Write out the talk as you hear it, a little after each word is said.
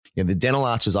the dental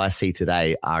arches I see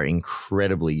today are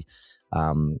incredibly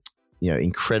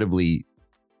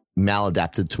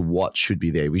maladapted to what should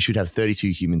be there. We should have 32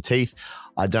 human teeth.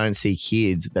 I don't see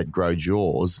kids that grow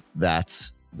jaws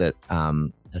that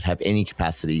have any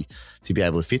capacity to be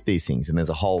able to fit these things. And there's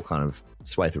a whole kind of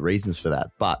swathe of reasons for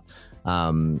that. But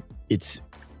it's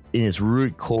in its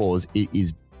root cause, it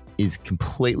is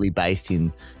completely based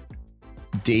in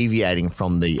deviating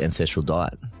from the ancestral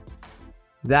diet.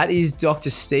 That is Dr.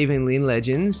 Stephen Lin,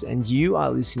 legends, and you are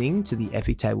listening to the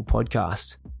Epic Table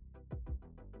Podcast.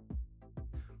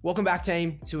 Welcome back,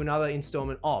 team, to another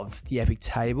installment of the Epic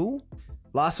Table.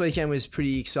 Last weekend was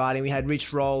pretty exciting. We had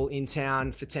Rich Roll in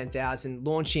town for 10,000,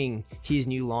 launching his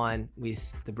new line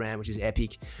with the brand, which is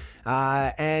Epic.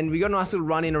 And we got a nice little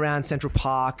run in around Central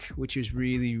Park, which was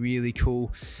really, really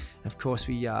cool. Of course,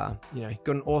 we got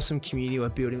an awesome community we're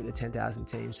building with the 10,000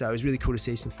 team. So it was really cool to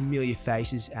see some familiar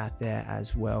faces out there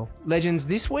as well. Legends,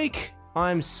 this week,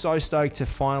 I'm so stoked to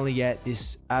finally get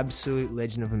this absolute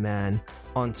legend of a man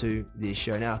onto this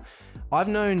show. Now, I've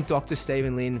known Dr.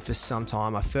 Stephen Lin for some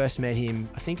time. I first met him,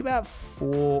 I think about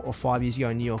 4 or 5 years ago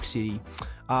in New York City.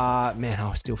 Man, I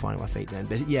was still finding my feet then.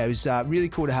 But yeah, it was really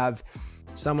cool to have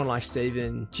someone like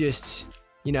Stephen just,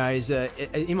 is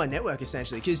in my network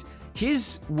essentially, because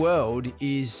his world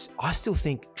is, I still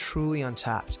think, truly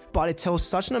untapped, but it tells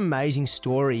such an amazing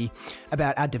story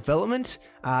about our development,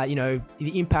 the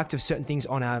impact of certain things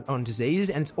on diseases,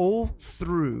 and it's all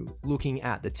through looking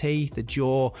at the teeth, the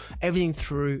jaw, everything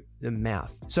through the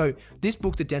mouth. So this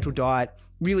book, The Dental Diet,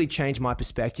 really changed my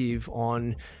perspective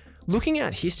on looking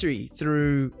at history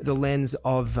through the lens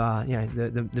of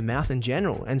the mouth in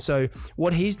general. And so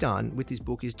what he's done with this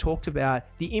book is talked about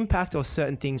the impact of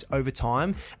certain things over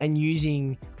time, and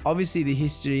using obviously the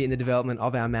history and the development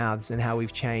of our mouths and how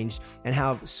we've changed and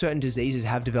how certain diseases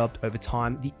have developed over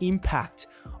time, the impact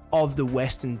of the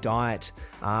Western diet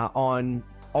on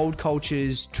old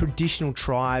cultures, traditional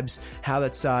tribes, how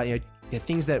that's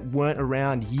things that weren't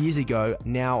around years ago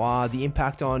now are, the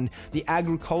impact on the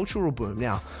agricultural boom.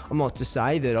 Now, I'm not to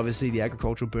say that obviously the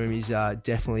agricultural boom is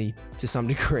definitely to some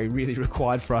degree really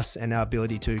required for us and our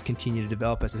ability to continue to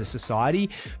develop as a society,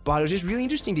 but it was just really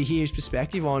interesting to hear his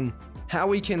perspective on how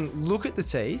we can look at the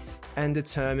teeth and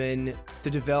determine the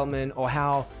development, or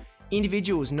how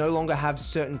individuals no longer have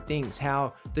certain things,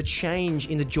 how the change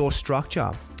in the jaw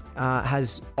structure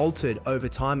has altered over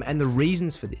time, and the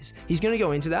reasons for this. He's going to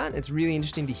go into that. It's really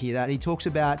interesting to hear that. He talks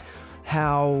about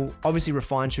how obviously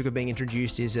refined sugar being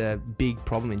introduced is a big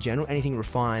problem in general, anything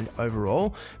refined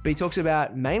overall. But he talks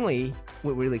about mainly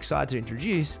what we're really excited to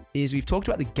introduce is, we've talked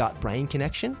about the gut-brain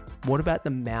connection. What about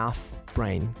the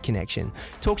mouth-brain connection?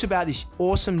 Talks about this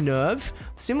awesome nerve,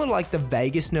 similar to like the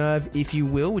vagus nerve, if you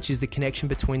will, which is the connection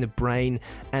between the brain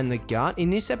and the gut. In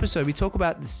this episode, we talk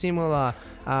about the similar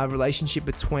relationship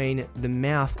between the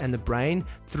mouth and the brain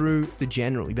through the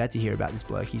general. You're about to hear about this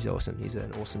bloke. He's awesome. He's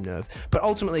an awesome nerve. But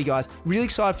ultimately, guys, really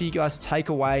excited for you guys to take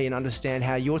away and understand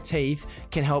how your teeth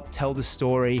can help tell the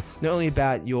story, not only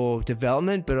about your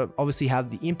development, but obviously how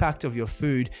the impact of your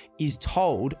food is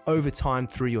told over time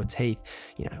through your teeth.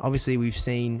 Obviously we've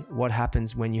seen what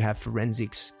happens when you have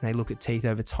forensics and they look at teeth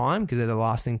over time, because they're the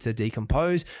last thing to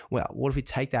decompose. Well, what if we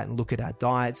take that and look at our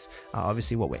diets,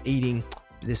 obviously what we're eating?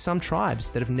 There's some tribes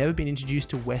that have never been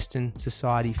introduced to Western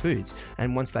society foods.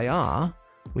 And once they are,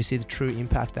 we see the true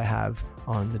impact they have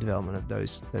on the development of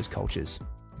those cultures.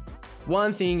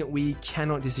 One thing we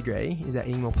cannot disagree is that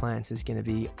eating more plants is going to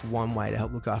be one way to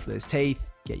help look after those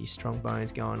teeth, get your strong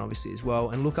bones going obviously as well,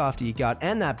 and look after your gut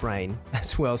and that brain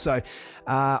as well. So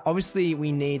obviously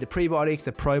we need the prebiotics,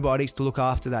 the probiotics to look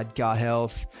after that gut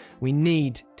health. We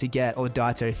need to get all the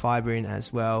dietary fiber in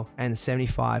as well, and the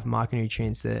 75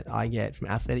 micronutrients that I get from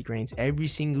Athletic Greens every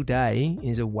single day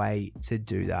is a way to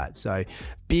do that. So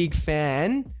big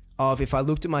fan of, if I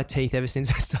looked at my teeth ever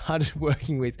since I started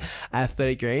working with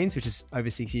Athletic Greens, which is over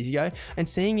 6 years ago, and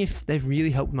seeing if they've really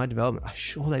helped my development, I'm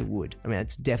sure they would. I mean,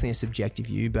 it's definitely a subjective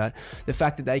view, but the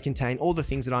fact that they contain all the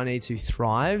things that I need to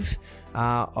thrive,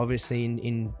 obviously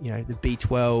in the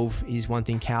B12 is one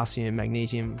thing, calcium,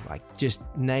 magnesium, like just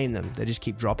name them, they just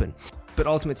keep dropping. But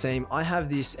ultimate team, I have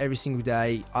this every single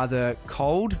day, either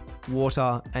cold,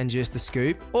 water, and just the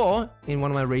scoop, or in one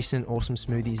of my recent awesome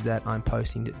smoothies that I'm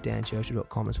posting at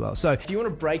danchurchill.com as well. So if you want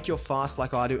to break your fast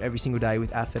like I do every single day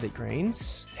with Athletic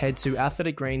Greens, head to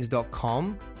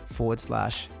athleticgreens.com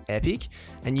epic,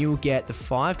 and you will get the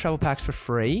 5 travel packs for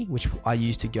free, which I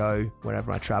use to go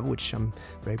wherever I travel, which I'm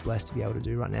very blessed to be able to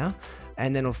do right now.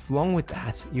 And then along with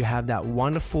that, you have that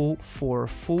wonderful, for a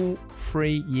full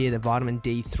free year, the vitamin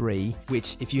D3,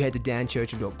 which if you head to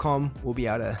danchurchill.com, we'll be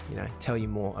able to, tell you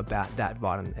more about that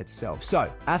vitamin itself.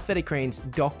 So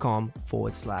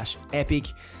athleticgreens.com/epic.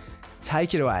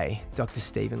 Take it away, Dr.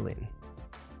 Stephen Lin.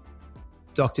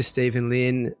 Dr. Stephen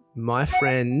Lin, my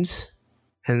friend,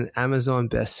 an Amazon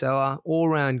bestseller,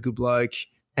 all-around good bloke,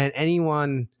 and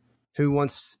anyone who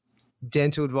wants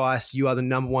dental advice, you are the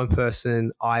number one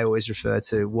person I always refer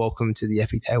to. Welcome to the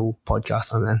Epic Table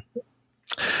podcast, my man.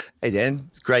 Hey, Dan.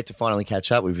 It's great to finally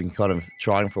catch up. We've been kind of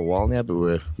trying for a while now, but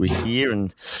we're here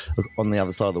and on the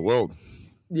other side of the world.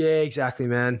 Yeah, exactly,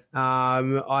 man. I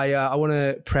want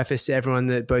to preface to everyone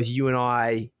that both you and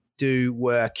I do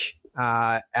work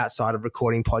outside of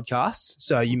recording podcasts.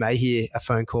 So you may hear a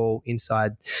phone call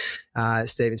inside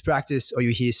Stephen's practice, or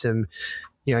you hear some,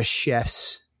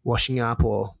 chefs washing up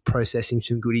or processing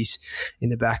some goodies in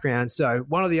the background. So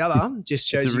one or the other just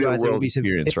shows you guys there will be some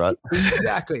experience, right?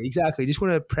 Exactly. Just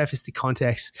want to preface the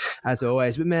context as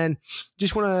always. But man,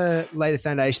 just want to lay the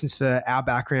foundations for our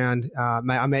background.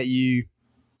 Mate, I met you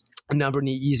a number of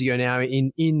years ago now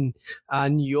in New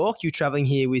York. You were traveling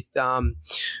here with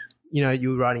you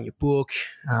were writing your book,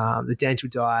 The Dental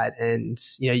Diet, and,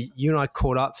 you and I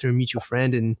caught up through a mutual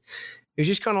friend, and it was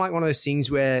just kind of like one of those things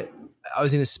where I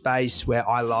was in a space where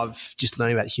I love just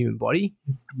learning about the human body,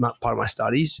 part of my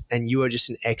studies, and you are just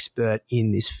an expert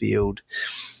in this field.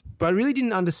 But I really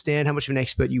didn't understand how much of an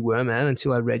expert you were, man,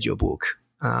 until I read your book.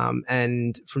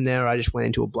 And from there, I just went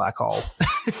into a black hole,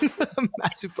 a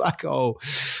massive black hole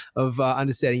of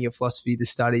understanding your philosophy, the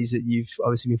studies that you've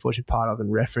obviously been fortunate part of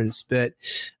and referenced. But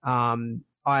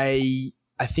I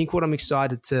think what I'm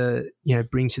excited to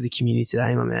bring to the community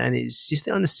today, my man, is just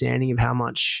the understanding of how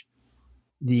much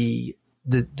the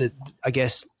I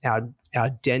guess our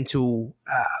dental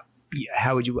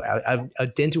our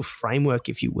dental framework,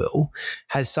 if you will,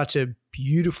 has such a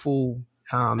beautiful.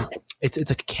 It's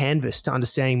like a canvas to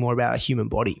understanding more about a human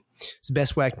body. It's the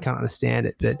best way I can kind of understand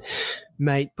it. But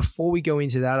mate, before we go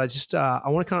into that, I just I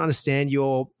want to kind of understand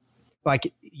your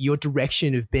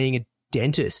direction of being a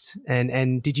dentist.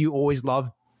 And did you always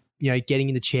love getting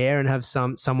in the chair and have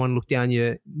someone look down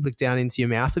into your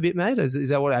mouth a bit, mate? Is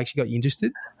that what actually got you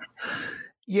interested?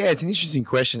 Yeah, it's an interesting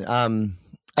question.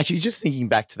 Actually, just thinking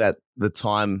back to the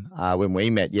time when we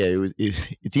met,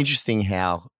 it's interesting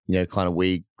how kind of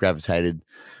we gravitated,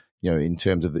 in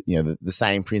terms of the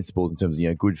same principles in terms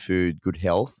of good food, good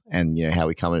health, and how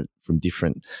we come at it from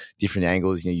different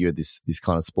angles. You had this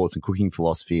kind of sports and cooking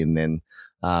philosophy, and then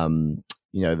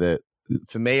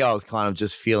for me, I was kind of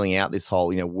just feeling out this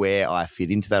whole, where I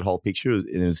fit into that whole picture. And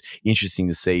it was interesting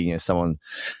to see, someone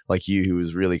like you who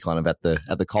was really kind of at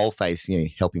the coalface,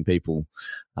 helping people,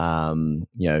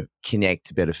 connect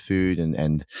to better food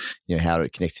and how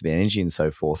it connects to their energy and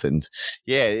so forth. And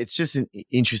yeah, it's just an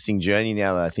interesting journey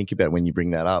now that I think about when you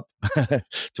bring that up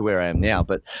to where I am now.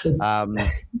 But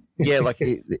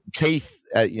teeth,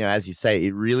 as you say,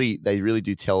 they really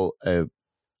do tell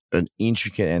an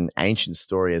intricate and ancient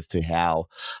story as to how,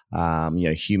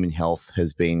 human health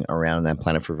has been around on that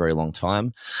planet for a very long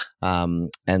time.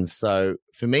 And so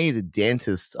for me as a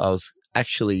dentist, I was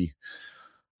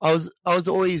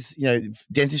always,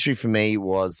 dentistry for me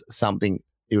was something,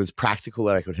 it was practical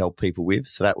that I could help people with.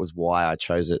 So that was why I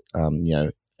chose it,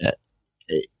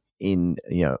 in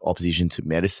opposition to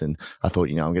medicine. I thought,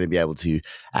 I'm going to be able to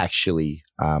actually,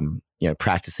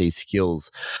 practice these skills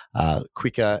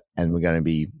quicker, and we're going to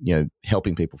be,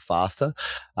 helping people faster.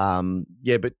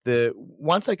 But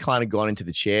once I kind of got into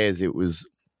the chairs, it was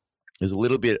a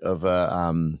little bit of a,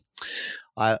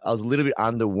 I was a little bit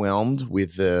underwhelmed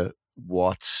with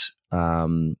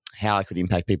how I could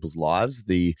impact people's lives.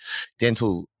 The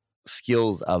dental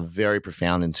skills are very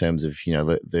profound in terms of,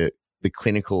 the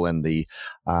clinical and the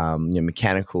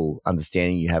mechanical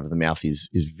understanding you have of the mouth is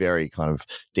very kind of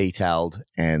detailed,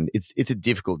 and it's a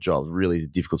difficult job. Really, is a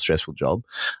difficult, stressful job,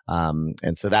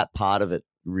 and so that part of it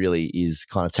really is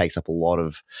kind of takes up a lot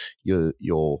of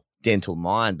your dental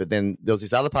mind. But then there was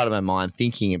this other part of my mind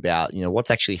thinking about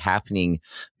what's actually happening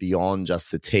beyond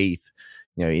just the teeth,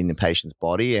 in the patient's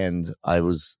body, and I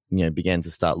was began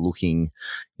to start looking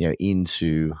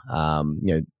into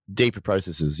deeper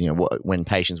processes. When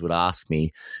patients would ask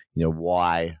me,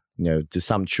 why, do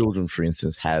some children, for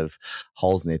instance, have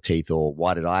holes in their teeth, or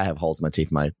why did I have holes in my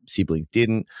teeth? My siblings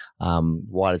didn't.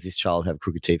 Why does this child have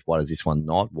crooked teeth? Why does this one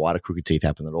not? Why do crooked teeth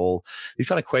happen at all? These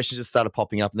kind of questions just started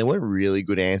popping up, and there weren't really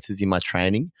good answers in my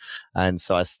training. And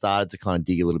so I started to kind of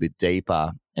dig a little bit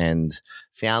deeper. and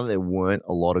found there weren't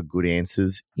a lot of good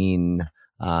answers in,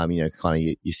 kind of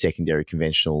your secondary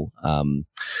conventional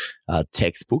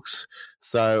textbooks.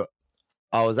 So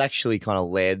I was actually kind of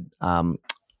led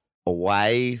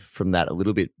away from that a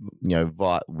little bit,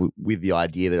 with the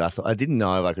idea that I thought I didn't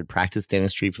know if I could practice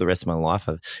dentistry for the rest of my life.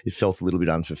 It felt a little bit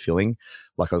unfulfilling,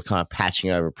 like I was kind of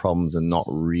patching over problems and not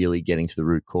really getting to the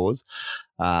root cause.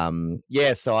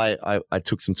 So I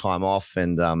took some time off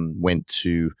and went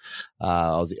to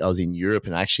I was in Europe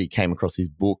and I actually came across this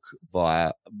book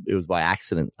by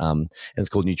accident. And it's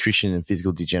called Nutrition and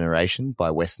Physical Degeneration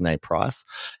by Weston A. Price.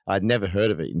 I'd never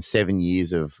heard of it in 7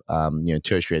 years of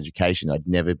tertiary education. I'd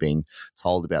never been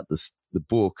told about the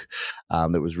book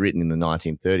that was written in the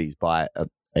 1930s by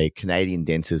a Canadian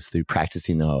dentist who practiced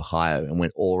in Ohio and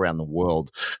went all around the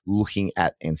world looking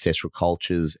at ancestral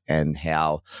cultures and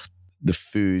how the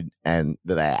food and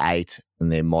that they ate and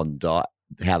their modern diet,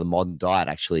 how the modern diet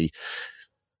actually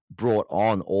brought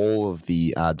on all of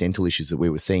the dental issues that we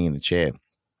were seeing in the chair.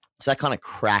 So that kind of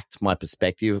cracked my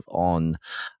perspective on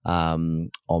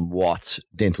what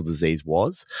dental disease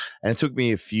was. And it took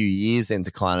me a few years then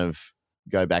to kind of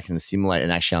go back and assimilate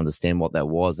and actually understand what that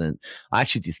was. And I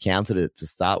actually discounted it to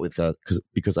start with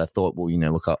because I thought, well,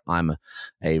 look, I'm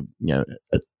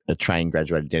a trained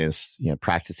graduated dentist,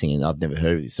 practicing, and I've never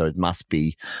heard of this, so it must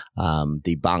be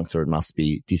debunked or it must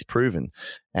be disproven.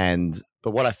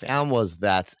 But what I found was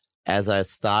that as I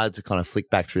started to kind of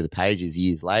flick back through the pages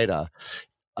years later,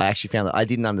 I actually found that I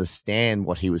didn't understand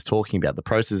what he was talking about. The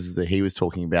processes that he was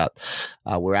talking about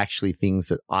were actually things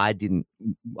that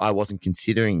I wasn't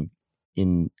considering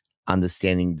in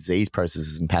understanding disease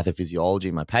processes and pathophysiology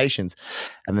in my patients.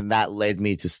 And then that led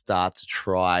me to start to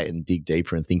try and dig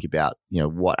deeper and think about,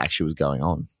 what actually was going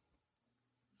on.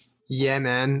 Yeah,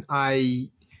 man. I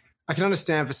can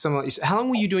understand for someone like this. How long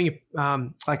were you doing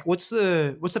what's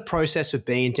the process of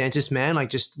being a dentist, man? Like,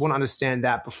 just want to understand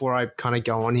that before I kind of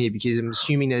go on here, because I'm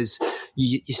assuming there's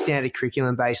your standard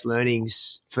curriculum based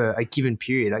learnings for a given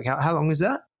period. Like, how long is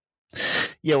that?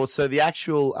 Yeah, well, so the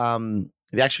actual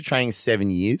training is 7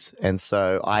 years. And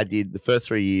so I did the first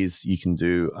 3 years. You can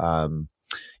do,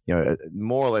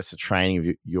 more or less a training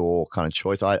of your kind of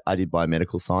choice. I did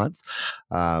biomedical science.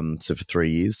 So for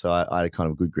 3 years, so I had kind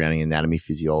of a good grounding in anatomy,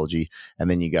 physiology.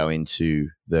 And then you go into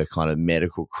the kind of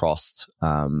medical crossed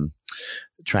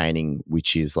training,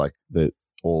 which is like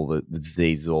all the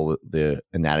diseases, all the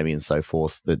anatomy and so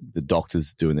forth that the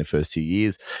doctors do in their first 2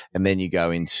 years. And then you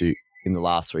go into, in the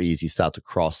last 3 years, you start to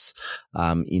cross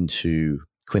into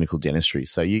clinical dentistry.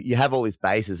 So you have all these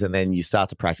bases, and then you start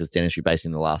to practice dentistry based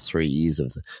in the last 3 years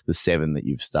of the 7 that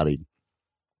you've studied.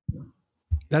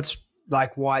 That's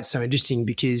like why it's so interesting,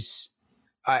 because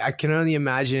I can only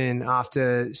imagine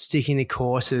after sticking the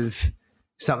course of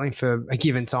something for a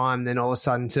given time, then all of a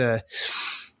sudden to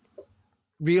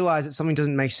realize that something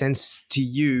doesn't make sense to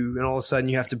you, and all of a sudden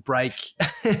you have to break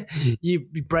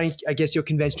I guess your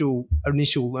conventional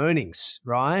initial learnings,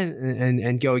 right?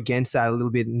 And go against that a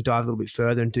little bit and dive a little bit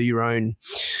further and do your own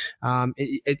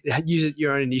use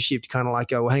your own initiative to kind of like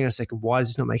go, well, hang on a second, why does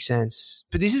this not make sense?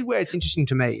 But this is where it's interesting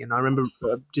to me, and I remember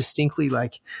distinctly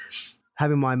like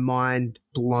having my mind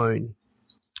blown.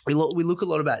 We look a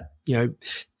lot about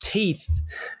teeth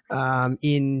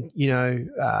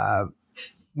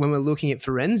when we're looking at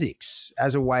forensics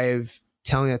as a way of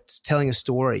telling a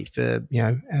story for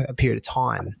a period of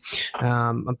time.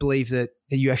 I believe that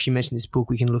you actually mentioned this book.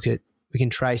 We can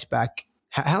trace back.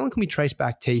 How long can we trace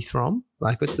back teeth from?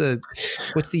 Like, what's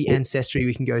the ancestry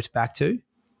we can go back to?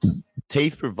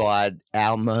 Teeth provide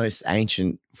our most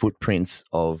ancient footprints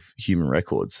of human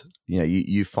records.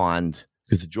 You find,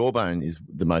 because the jawbone is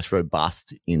the most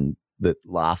robust that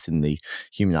lasts in the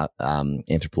human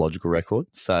anthropological record.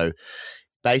 So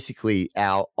basically,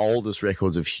 our oldest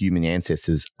records of human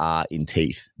ancestors are in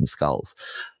teeth and skulls.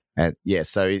 And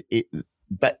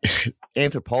but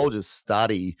anthropologists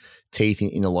study teeth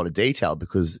in a lot of detail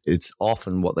because it's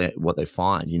often what they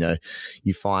find.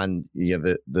 You find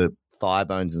the thigh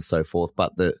bones and so forth,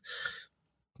 but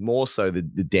more so the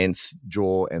dense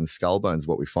jaw and skull bones,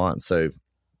 what we find. So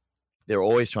they're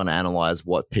always trying to analyze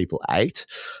what people ate.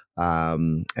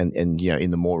 And in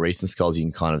the more recent skulls, you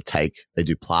can kind of they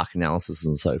do plaque analysis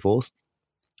and so forth.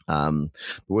 But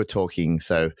we're talking,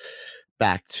 so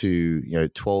back to,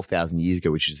 12,000 years ago,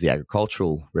 which is the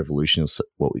agricultural revolution, is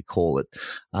what we call it.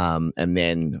 And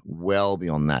then well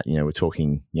beyond that, we're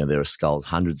talking, there are skulls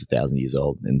hundreds of thousands of years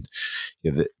old. And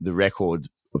the record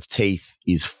of teeth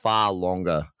is far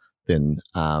longer than,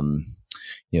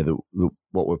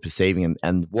 what we're perceiving.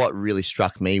 And what really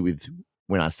struck me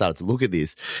when I started to look at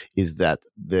this is that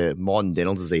the modern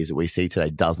dental disease that we see today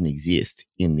doesn't exist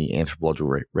in the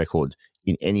anthropological record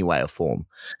in any way or form.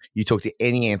 You talk to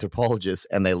any anthropologist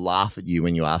and they laugh at you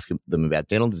when you ask them about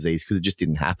dental disease because it just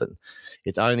didn't happen.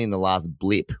 It's only in the last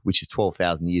blip, which is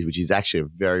 12,000 years, which is actually a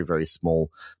very, very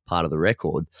small part of the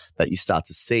record, that you start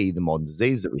to see the modern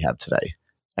disease that we have today.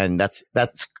 And that's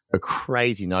a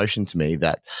crazy notion to me,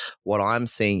 that what I'm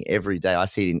seeing every day, I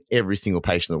see it in every single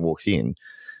patient that walks in,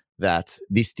 that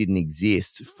this didn't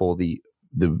exist for the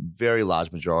very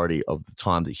large majority of the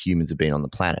time that humans have been on the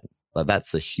planet. Like,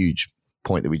 that's a huge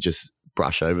point that we just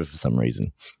brush over for some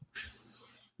reason.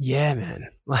 Yeah, man.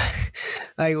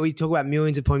 Like we talk about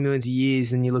millions upon millions of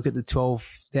years, and you look at the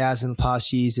 12,000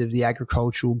 plus years of the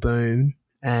agricultural boom,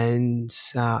 and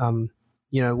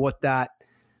what that.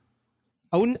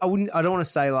 I don't want to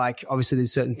say, like, obviously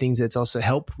there's certain things that's also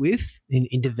helped with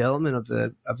in development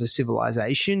of a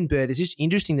civilization, but it's just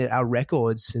interesting that our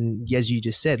records, and as you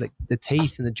just said, like the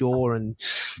teeth and the jaw and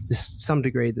to some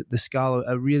degree the skull,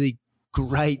 are really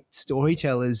great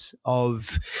storytellers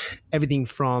of everything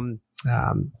from,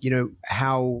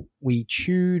 how we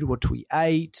chewed, what we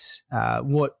ate,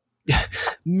 what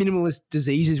minimalist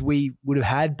diseases we would have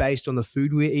had based on the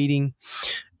food we're eating.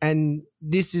 And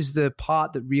this is the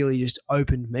part that really just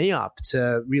opened me up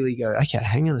to really go, okay,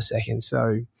 hang on a second.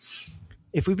 So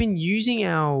if we've been using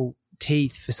our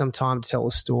teeth for some time to tell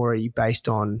a story based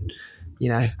on,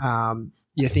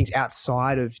 things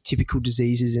outside of typical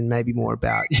diseases and maybe more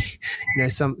about,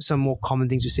 some more common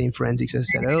things we see in forensics, as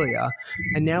I said earlier.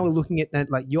 And now we're looking at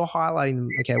that, like you're highlighting them.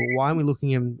 Okay, well, why aren't we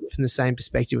looking at them from the same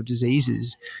perspective of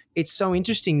diseases? It's so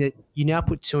interesting that you now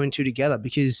put two and two together,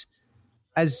 because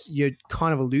as you're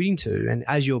kind of alluding to, and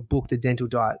as your book, The Dental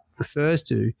Diet, refers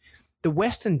to, the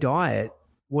Western diet,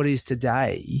 what is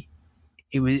today,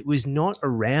 it was not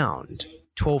around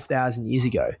 12,000 years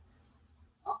ago.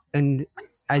 And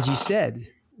as you said,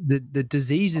 the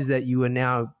diseases that you are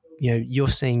now, you're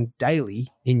seeing daily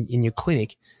in your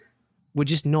clinic were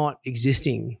just not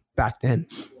existing back then.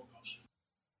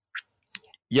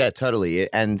 Yeah,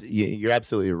 totally. And you're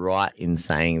absolutely right in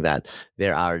saying that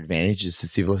there are advantages to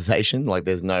civilization. Like,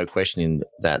 there's no question in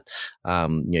that,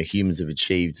 humans have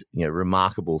achieved,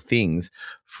 remarkable things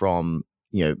from,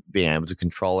 being able to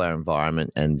control our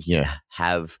environment and,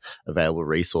 have available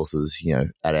resources,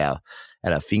 at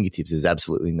our fingertips. There's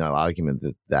absolutely no argument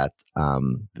that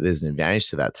there's an advantage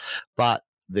to that. But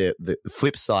the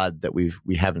flip side that we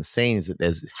haven't seen is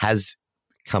that has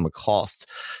come a cost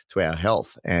to our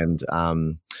health. And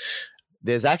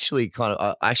there's actually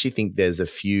I actually think there's a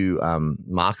few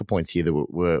marker points here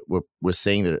that we're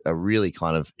seeing that are really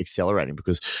kind of accelerating,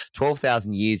 because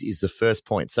 12,000 years is the first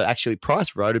point. So actually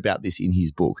Price wrote about this in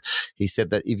his book. He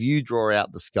said that if you draw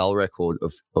out the skull record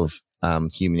of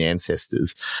human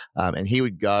ancestors, and he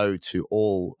would go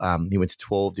to he went to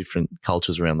 12 different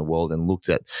cultures around the world and looked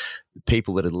at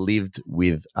people that had lived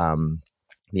with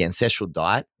the ancestral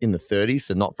diet in the 30s,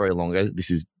 so not very long ago,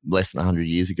 this is less than 100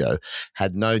 years ago,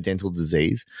 had no dental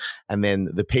disease. And then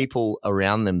the people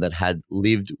around them that had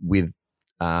lived with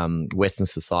Western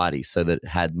society, so that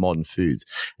had modern foods.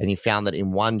 And he found that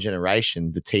in one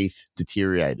generation, the teeth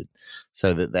deteriorated,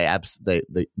 so that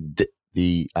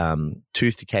the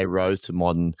tooth decay rose to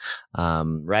modern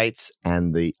rates,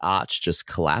 and the arch just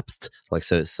collapsed. Like,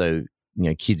 so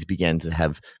kids began to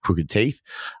have crooked teeth.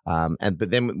 But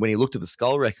then when he looked at the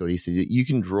skull record, he said, you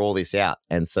can draw this out.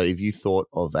 And so if you thought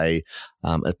of a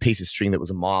piece of string that was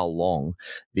a mile long,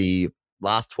 the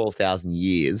last 12,000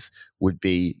 years would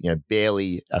be,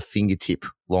 barely a fingertip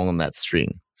long on that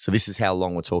string. So this is how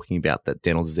long we're talking about that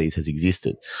dental disease has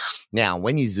existed. Now,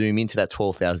 when you zoom into that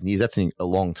 12,000 years, that's a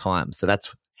long time. So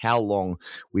that's how long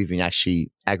we've been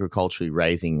actually agriculturally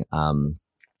raising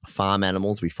farm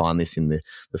animals. We find this in the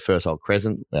Fertile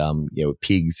Crescent.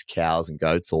 Pigs, cows, and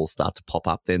goats all start to pop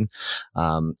up then,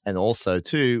 and also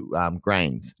too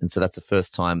grains. And so that's the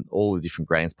first time all the different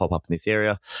grains pop up in this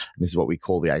area. And this is what we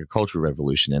call the agricultural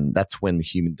revolution. And that's when the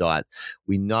human diet,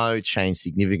 we know, changed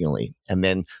significantly. And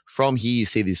then from here, you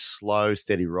see this slow,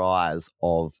 steady rise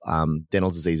of dental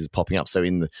diseases popping up. So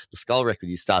in the skull record,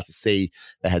 you start to see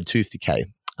they had tooth decay.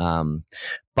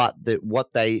 But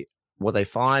what they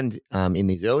find in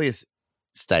these earliest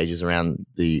stages around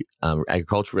the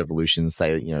agricultural revolution,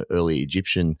 say, early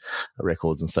Egyptian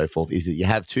records and so forth, is that you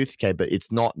have tooth decay, but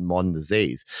it's not modern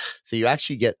disease. So you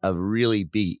actually get a really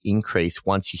big increase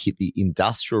once you hit the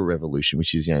industrial revolution,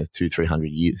 which is, 300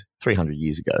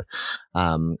 years ago.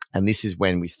 And this is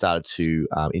when we started to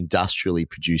industrially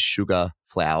produce sugar,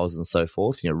 flours, and so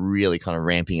forth, really kind of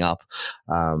ramping up,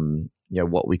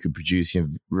 what we could produce,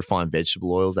 refined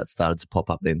vegetable oils that started to pop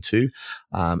up then too.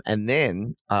 And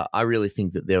then I really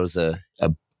think that there was a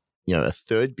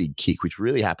third big kick, which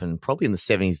really happened probably in the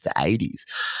 70s to 80s,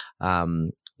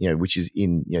 which is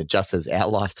in, just as our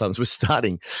lifetimes were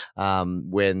starting,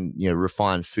 when,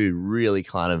 refined food really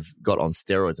kind of got on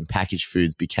steroids and packaged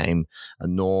foods became a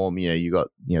norm. You got,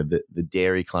 the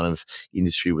dairy kind of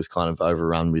industry was kind of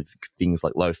overrun with things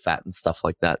like low fat and stuff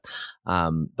like that.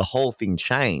 The whole thing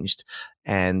changed,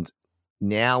 and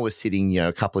now we're sitting,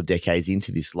 a couple of decades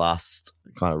into this last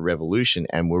kind of revolution,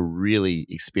 and we're really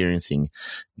experiencing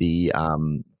the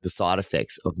side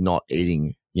effects of not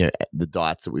eating, the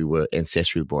diets that we were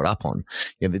ancestrally brought up on.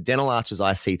 The dental arches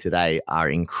I see today are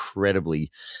incredibly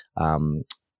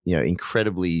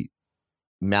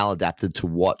maladapted to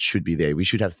what should be there. We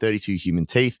should have 32 human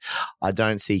teeth. I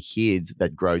don't see kids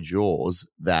that grow jaws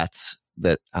that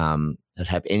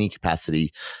have any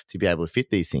capacity to be able to fit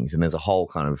these things. And there's a whole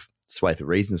kind of swathe of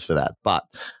reasons for that. But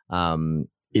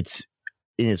it's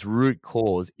in its root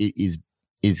cause, it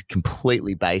is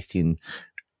completely based in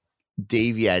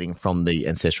deviating from the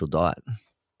ancestral diet.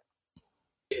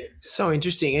 So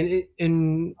interesting.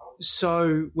 And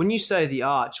so when you say the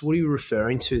arch, what are you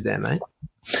referring to there, mate?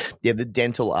 Yeah, the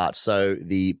dental arch. So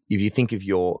if you think of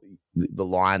the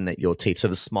line that your teeth, so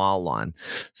the smile line.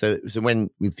 So when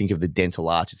we think of the dental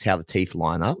arch, it's how the teeth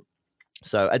line up.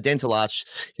 So a dental arch,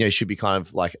 should be kind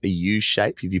of like a U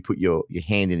shape. If you put your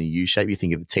hand in a U shape, you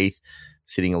think of the teeth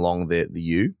sitting along the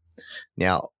U.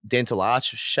 Now, dental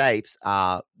arch shapes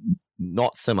are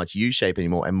not so much U shape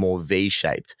anymore and more V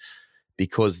shaped,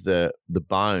 because the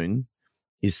bone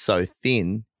is so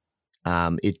thin.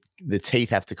 The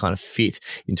teeth have to kind of fit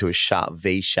into a sharp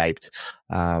V shaped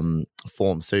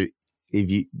form. So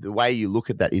the way you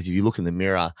look at that is, if you look in the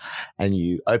mirror and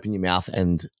you open your mouth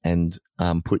and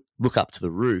look up to the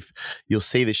roof, you'll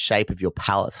see the shape of your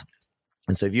palate.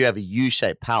 And so if you have a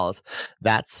U-shaped palate,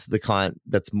 that's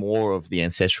more of the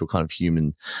ancestral kind of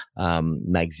human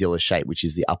maxilla shape, which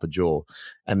is the upper jaw.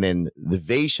 And then the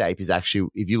V shape is actually,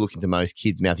 if you look into most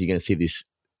kids' mouth, you're going to see this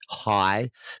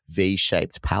high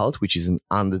V-shaped palate, which is an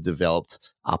underdeveloped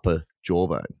upper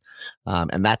jawbone.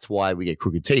 And that's why we get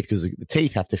crooked teeth, because the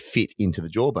teeth have to fit into the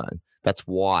jawbone. That's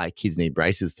why kids need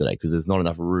braces today, because there's not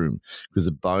enough room, because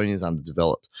the bone is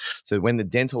underdeveloped. So when the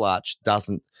dental arch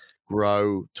doesn't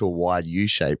grow to a wide U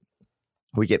shape,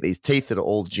 we get these teeth that are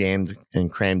all jammed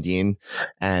and crammed in.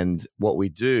 And what we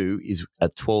do is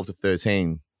at 12 to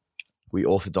 13, we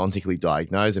orthodontically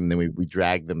diagnose them, and then we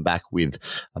drag them back with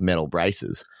metal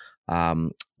braces,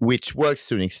 which works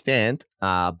to an extent,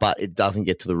 but it doesn't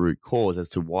get to the root cause as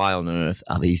to why on earth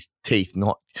are these teeth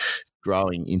not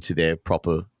growing into their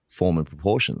proper form and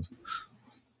proportions.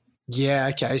 Yeah,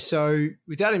 okay. So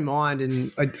with that in mind,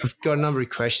 and I've got a number of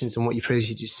questions on what you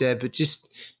previously just said, but just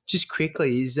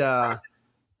quickly, is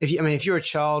if you're a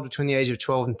child between the age of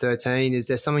 12 and 13, is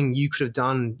there something you could have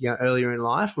done earlier in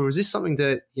life, or is this something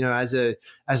that as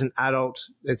an adult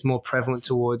that's more prevalent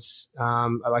towards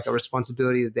like a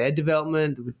responsibility of their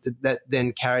development that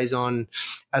then carries on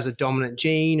as a dominant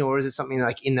gene, or is it something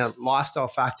like in the lifestyle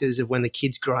factors of when the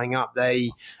kid's growing up, they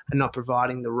are not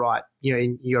providing the right,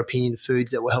 in your opinion,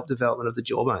 foods that will help development of the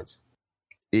jawbones?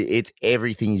 It's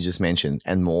everything you just mentioned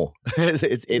and more.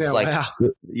 It's like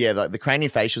the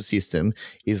craniofacial system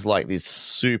is like this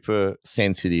super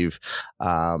sensitive,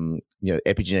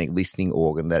 epigenetic listening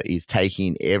organ that is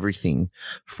taking everything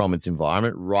from its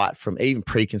environment, right from even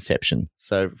preconception.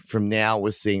 So from now,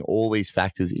 we're seeing all these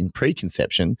factors in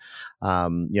preconception.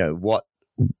 The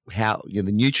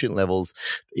nutrient levels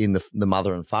in the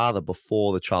mother and father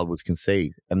before the child was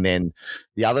conceived, and then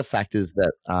the other factors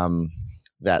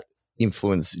that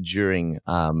influence during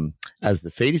as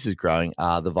the fetus is growing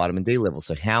are the vitamin D levels.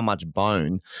 So how much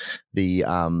bone the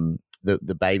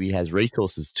baby has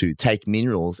resources to take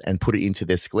minerals and put it into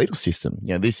their skeletal system.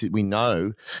 We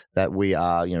know that we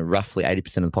are roughly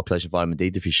 80% of the population vitamin D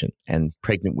deficient, and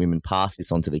pregnant women pass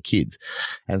this on to their kids.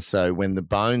 And so when the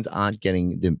bones aren't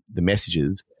getting the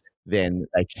messages, then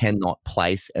they cannot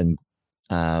place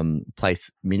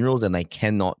minerals, and they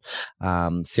cannot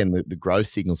send the growth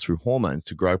signals through hormones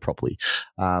to grow properly.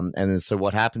 And then so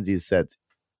what happens is that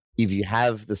if you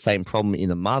have the same problem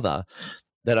in a mother,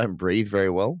 they don't breathe very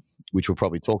well, which we'll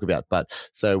probably talk about. But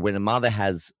so when a mother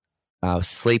has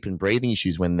sleep and breathing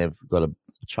issues when they've got a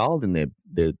child in their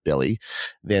belly,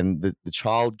 then the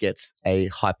child gets a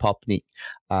hypopneic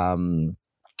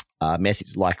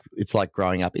message, like it's like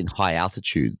growing up in high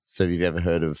altitude. So if you've ever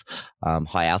heard of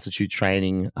high altitude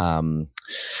training, or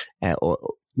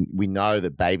we know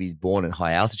that babies born at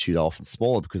high altitude are often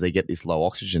smaller because they get this low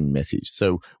oxygen message.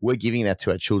 So we're giving that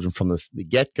to our children from the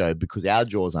get-go because our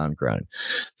jaws aren't grown.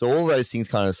 So all those things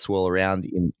kind of swirl around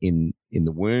in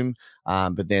the womb,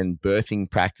 but then birthing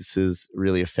practices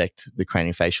really affect the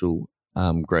craniofacial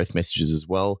growth messages as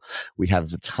well. We have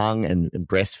the tongue and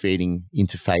breastfeeding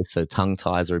interface. So tongue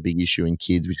ties are a big issue in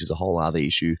kids, which is a whole other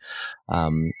issue.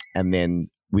 And then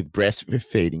with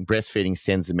breastfeeding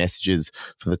sends the messages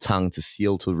for the tongue to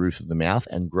seal to the roof of the mouth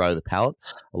and grow the palate.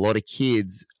 A lot of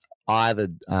kids either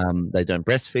they don't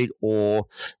breastfeed or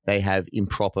they have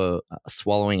improper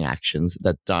swallowing actions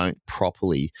that don't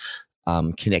properly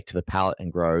connect to the palate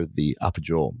and grow the upper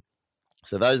jaw.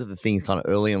 So those are the things kind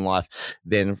of early in life.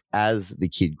 Then as the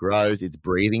kid grows, it's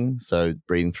breathing. So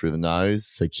breathing through the nose.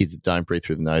 So kids that don't breathe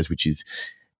through the nose, which is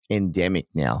endemic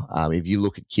now. If you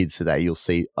look at kids today, you'll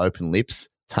see open lips,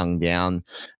 tongue down,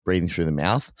 breathing through the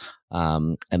mouth.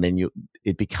 And then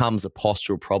it becomes a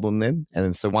postural problem then. And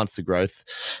then so once the growth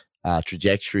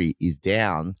trajectory is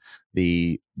down,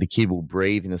 the kid will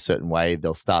breathe in a certain way.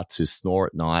 They'll start to snore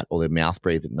at night or their mouth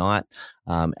breathe at night.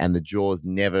 And the jaws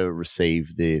never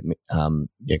receive the kind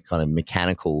of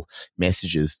mechanical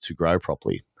messages to grow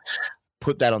properly.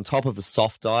 Put that on top of a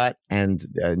soft diet and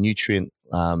a nutrient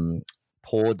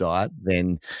poor diet,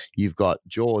 then you've got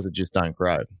jaws that just don't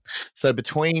grow. So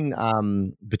between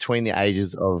the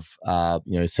ages of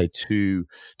say 2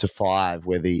 to 5,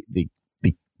 where the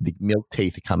milk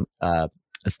teeth become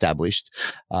established,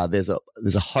 there's a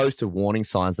host of warning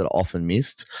signs that are often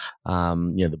missed.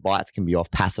 The bites can be off,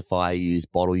 pacifier use,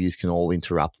 bottle use can all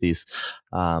interrupt this.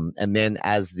 And then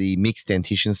as the mixed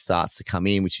dentition starts to come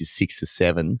in, which is 6 to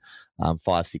 7,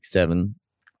 5, 6, 7.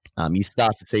 You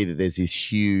start to see that there's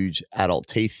this huge adult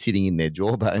teeth sitting in their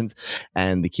jawbones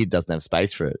and the kid doesn't have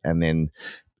space for it. And then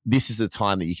this is the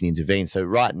time that you can intervene. So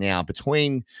right now,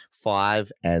 between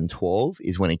 5 and 12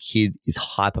 is when a kid is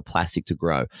hyperplastic to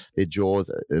grow. Their jaws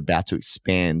are about to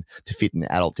expand to fit an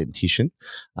adult dentition.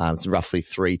 It's roughly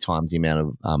 3 times the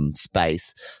amount of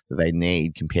space that they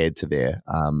need compared to their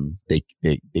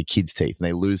kids' teeth, and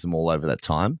they lose them all over that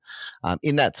time.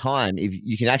 In that time, if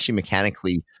you can actually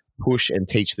mechanically push and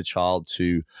teach the child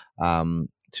to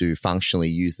functionally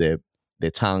use their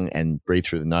tongue and breathe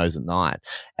through the nose at night,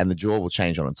 and the jaw will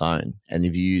change on its own. And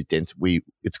if you use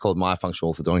it's called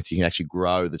myofunctional orthodontics. You can actually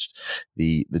grow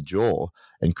the jaw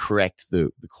and correct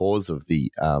the cause of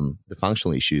the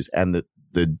functional issues, and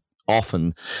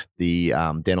often the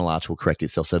dental arch will correct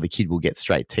itself, so the kid will get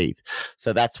straight teeth.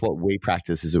 So that's what we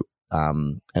practice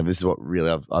and this is what really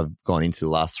I've gone into the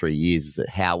last 3 years, is that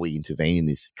how we intervene in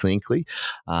this clinically.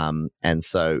 And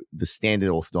so the standard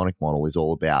orthodontic model is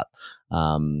all about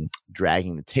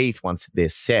dragging the teeth once they're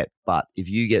set. But if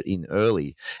you get in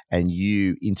early and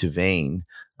you intervene,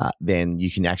 then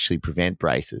you can actually prevent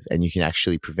braces and you can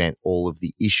actually prevent all of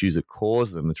the issues that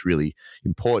cause them. It's really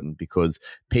important because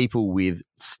people with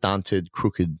stunted,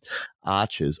 crooked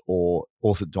arches or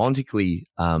orthodontically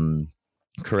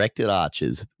corrected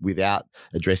arches without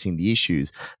addressing the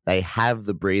issues, they have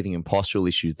the breathing and postural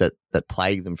issues that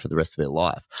plague them for the rest of their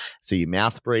life. So you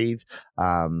mouth breathe,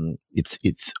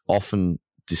 it's often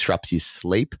disrupts your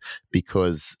sleep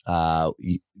because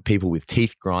people with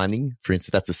teeth grinding, for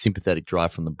instance, that's a sympathetic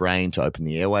drive from the brain to open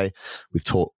the airway. With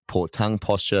poor tongue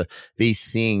posture, these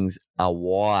things are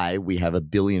why we have 1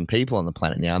 billion people on the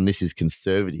planet now, and this is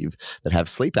conservative, that have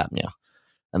sleep apnea.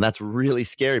 And that's really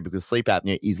scary because sleep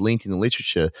apnea is linked in the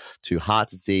literature to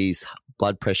heart disease,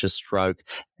 blood pressure, stroke,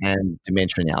 and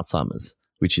dementia and Alzheimer's,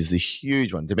 which is a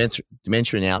huge one. Dementia and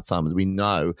Alzheimer's, we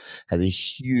know, has a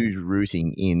huge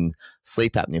rooting in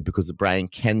sleep apnea because the brain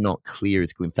cannot clear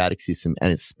its lymphatic system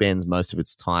and it spends most of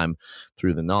its time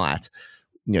through the night,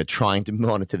 trying to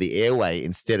monitor the airway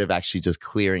instead of actually just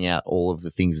clearing out all of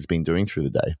the things it's been doing through the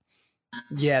day.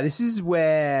 Yeah, this is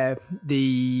where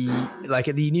the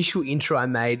initial intro I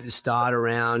made at the start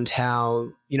around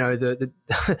how, the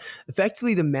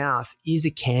effectively the mouth is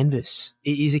a canvas.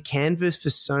 It is a canvas for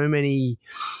so many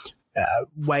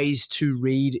ways to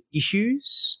read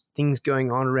issues, things going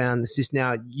on around the system.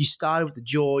 Now, you started with the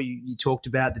jaw. You talked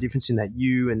about the difference in that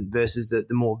U and versus the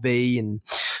more V, and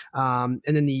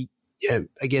then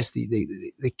I guess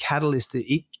the catalyst that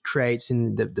it creates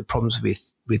in the problems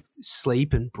with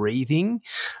sleep and breathing.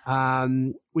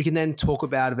 We can then talk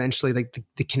about eventually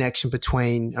the connection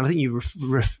between, and I think you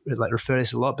refer to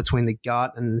this a lot, between the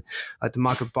gut and the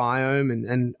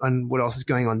microbiome and what else is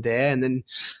going on there. And then,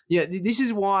 this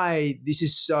is why this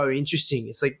is so interesting.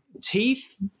 It's like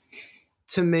teeth,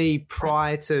 to me,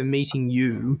 prior to meeting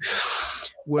you,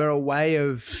 were a way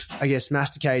of, I guess,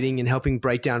 masticating and helping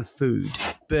break down food.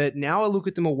 But now I look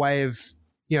at them a way of,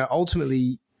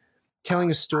 ultimately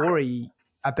telling a story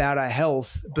about our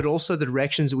health, but also the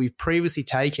directions that we've previously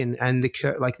taken and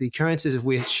the occurrences of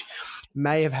which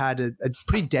may have had a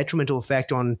pretty detrimental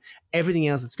effect on everything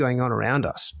else that's going on around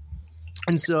us.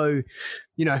 And so,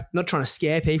 not trying to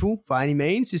scare people by any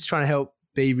means, just trying to help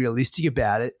be realistic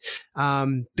about it.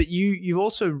 But you've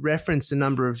also referenced a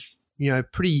number of,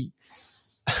 pretty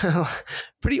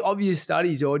obvious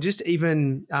studies, or just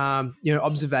even,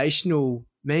 observational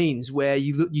means where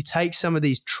you take some of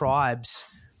these tribes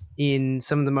in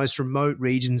some of the most remote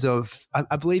regions of,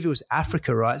 I believe it was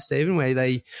Africa, right, Stephen, where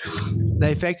they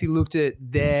effectively looked at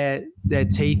their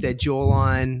teeth, their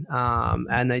jawline,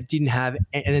 and they didn't have,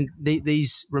 and then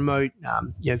these remote,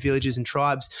 villages and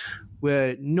tribes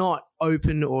were not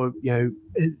open, or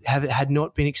had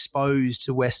not been exposed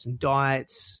to Western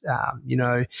diets,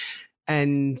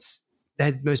 and they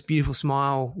had the most beautiful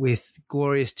smile with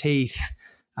glorious teeth,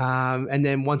 and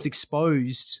then once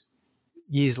exposed,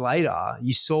 years later,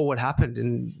 you saw what happened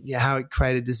and how it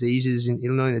created diseases in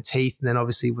not only the teeth, and then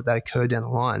obviously what that occurred down the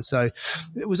line. So,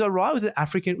 was that right? Was it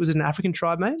African? Was it an African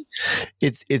tribe, mate?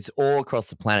 It's all across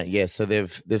the planet. Yes. So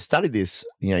they've studied this.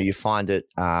 You find it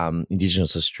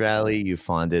Indigenous Australia. You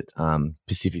find it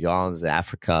Pacific Islands,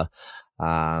 Africa,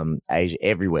 Asia,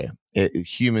 everywhere.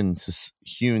 Human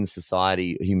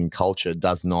society, human culture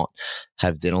does not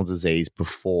have dental disease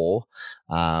before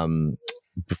the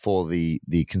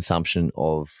consumption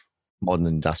of modern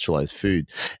industrialized food.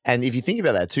 And if you think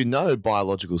about that too, no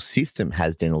biological system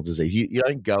has dental disease. You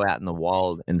don't go out in the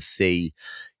wild and see,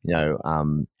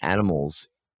 animals,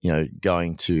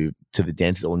 going to the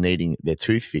dentist or needing their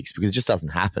tooth fixed, because it just doesn't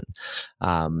happen.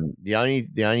 The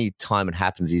only time it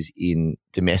happens is in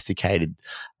domesticated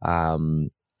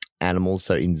animals,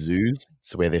 so in zoos,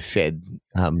 so where they're fed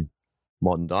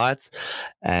modern diets,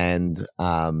 and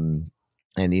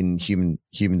in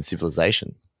human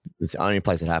civilization. It's the only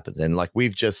place it happens. And like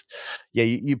we've just,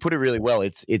 you put it really well.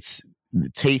 It's the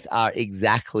teeth are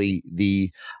exactly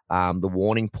the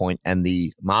warning point and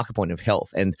the marker point of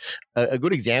health. And a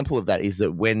good example of that is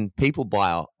that when people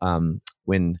buy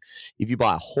if you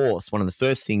buy a horse, one of the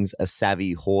first things a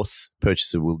savvy horse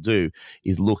purchaser will do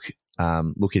is look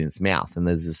in its mouth. And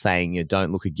there's a saying,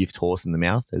 don't look a gift horse in the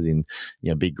mouth, as in,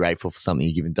 be grateful for something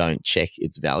you give and don't check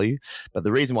its value. But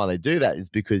the reason why they do that is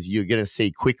because you're going to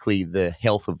see quickly the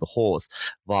health of the horse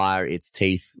via its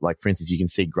teeth. Like, for instance, you can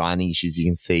see grinding issues, you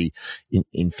can see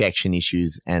infection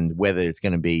issues, and whether it's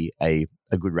going to be a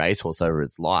good racehorse over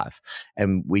its life.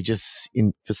 And we just,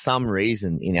 for some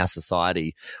reason in our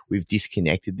society, we've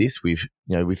disconnected this. We've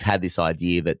had this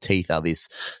idea that teeth are this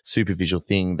superficial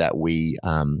thing that we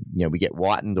get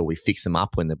whitened or we fix them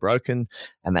up when they're broken,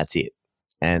 and that's it.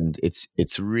 And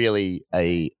it's really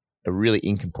a really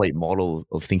incomplete model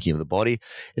of thinking of the body.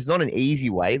 It's not an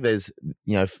easy way. There's,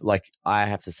 I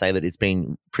have to say that it's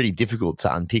been pretty difficult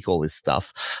to unpick all this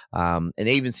stuff. And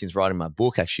even since writing my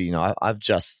book, actually, I've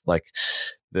just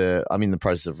I'm in the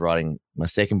process of writing my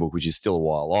second book, which is still a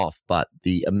while off, but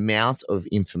the amount of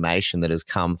information that has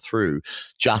come through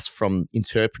just from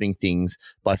interpreting things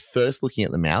by first looking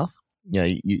at the mouth.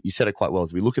 You said it quite well.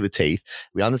 As we look at the teeth,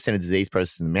 we understand a disease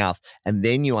process in the mouth, and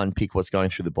then you unpick what's going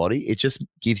through the body. It just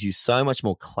gives you so much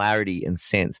more clarity and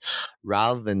sense,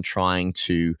 rather than trying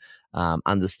to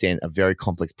understand a very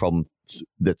complex problem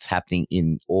that's happening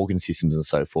in organ systems and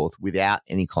so forth without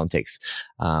any context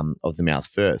of the mouth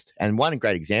first. And one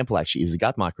great example actually is the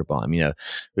gut microbiome.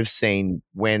 We've seen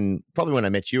when I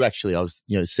met you, actually, I was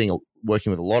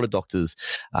working with a lot of doctors,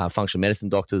 functional medicine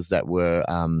doctors that were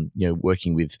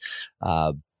working with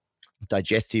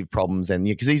digestive problems, and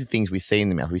because these are things we see in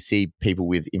the mouth. We see people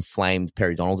with inflamed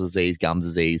periodontal disease, gum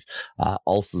disease,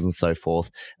 ulcers, and so forth.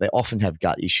 They often have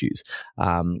gut issues.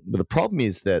 But the problem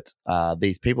is that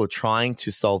these people are trying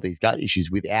to solve these gut issues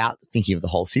without thinking of the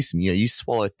whole system. You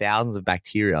swallow thousands of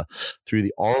bacteria through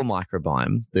the oral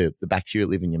microbiome, the bacteria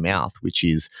that live in your mouth, which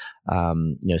is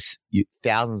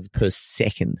thousands per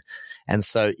second. And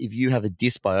so if you have a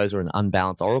dysbiose or an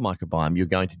unbalanced oral microbiome, you're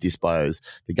going to dysbiose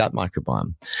the gut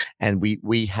microbiome. And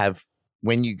we have,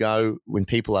 when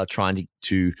people are trying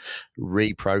to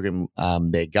reprogram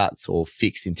their guts or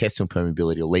fix intestinal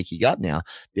permeability or leaky gut now,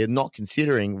 they're not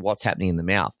considering what's happening in the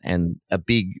mouth. And a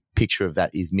big picture of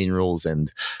that is minerals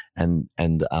and the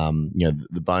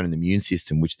bone and the immune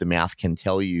system, which the mouth can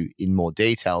tell you in more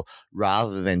detail,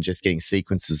 rather than just getting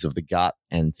sequences of the gut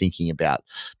and thinking about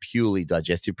purely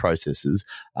digestive processes,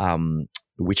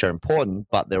 which are important,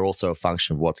 but they're also a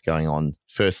function of what's going on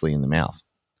firstly in the mouth.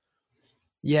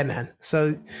 Yeah, man.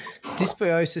 So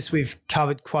dysbiosis we've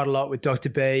covered quite a lot with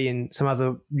Dr. B and some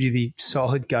other really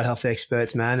solid gut health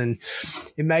experts, man. And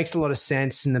it makes a lot of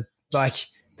sense. And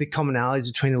the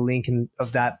commonalities between the link and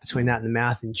of that between that and the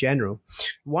mouth in general.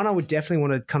 One I would definitely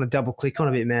want to kind of double click on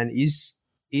a bit, man, is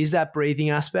that breathing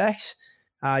aspect.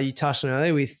 You touched on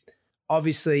earlier with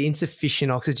obviously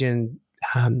insufficient oxygen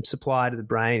supply to the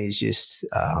brain is just,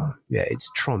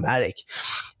 it's traumatic.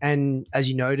 And as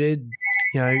you noted,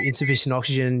 insufficient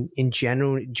oxygen in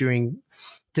general during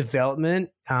development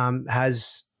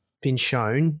has been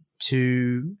shown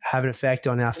to have an effect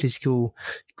on our physical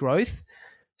growth.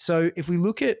 So if we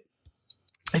look at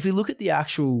the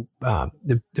actual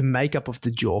the makeup of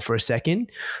the jaw for a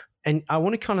second, and I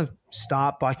want to kind of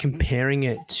start by comparing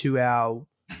it to our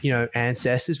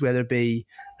ancestors, whether it be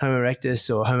Homo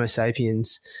erectus or Homo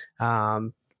sapiens.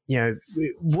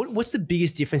 What's the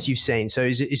biggest difference you've seen? So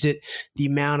is it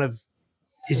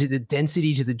the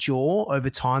density to the jaw over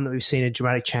time that we've seen a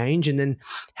dramatic change, and then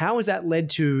how has that led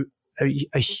to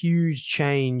a huge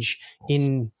change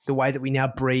in the way that we now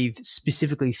breathe,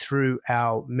 specifically through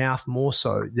our mouth more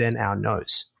so than our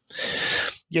nose?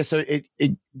 Yeah, so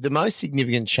the most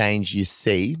significant change you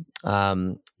see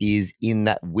is in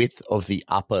that width of the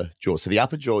upper jaw. So the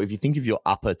upper jaw, if you think of your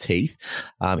upper teeth,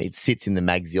 it sits in the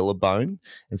maxilla bone,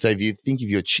 and so if you think of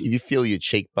if you feel your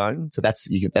cheekbone, so that's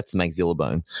the maxilla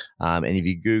bone, and if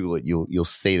you Google it, you'll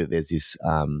see that there's this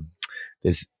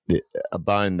there's a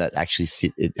bone that actually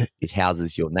it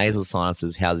houses your nasal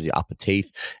sinuses, houses your upper teeth,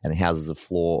 and it houses the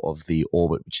floor of the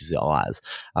orbit, which is your eyes.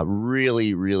 A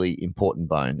really, really important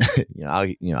bone,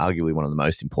 arguably one of the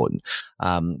most important.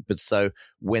 But so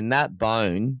when that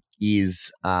bone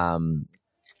is malformed,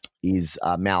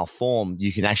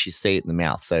 you can actually see it in the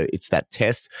mouth. So it's that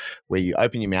test where you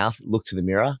open your mouth, look to the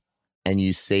mirror, and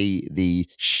you see the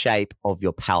shape of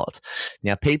your palate.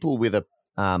 Now, people with a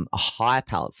high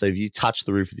palate, so if you touch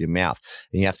the roof of your mouth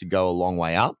and you have to go a long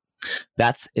way up,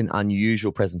 that's an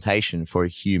unusual presentation for a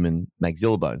human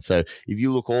maxilla bone. So if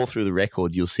you look all through the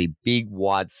records, you'll see big,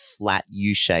 wide, flat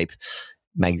U-shape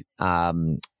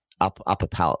upper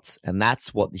palates, and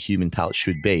that's what the human palate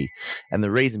should be. And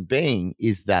the reason being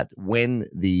is that when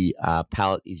the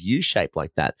palate is U-shaped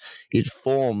like that, it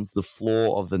forms the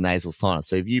floor of the nasal sinus.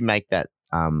 So if you make that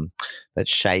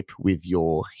shape with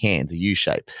your hands, a U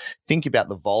shape, think about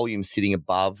the volume sitting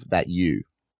above that U.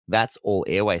 That's all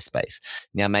airway space.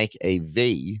 Now make a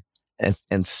V and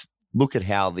look at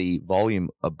how the volume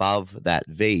above that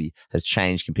V has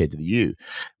changed compared to the U.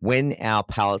 When our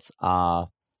palates are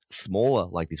smaller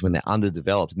like this, when they're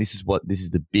underdeveloped, and this is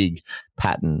the big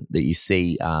pattern that you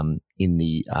see in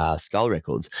the skull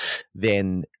records,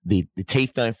 then the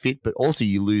teeth don't fit, but also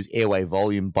you lose airway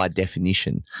volume by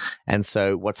definition. And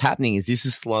so what's happening is this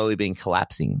is slowly being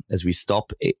collapsing as we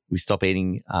stop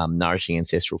eating nourishing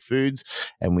ancestral foods,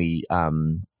 and we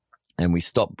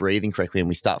stop breathing correctly, and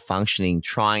we start functioning,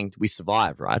 we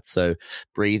survive, right? So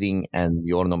breathing and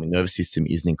the autonomic nervous system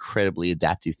is an incredibly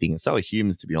adaptive thing, and so are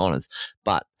humans, to be honest.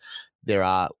 But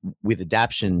with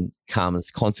adaptation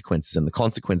comes consequences, and the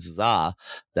consequences are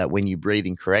that when you breathe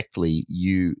incorrectly,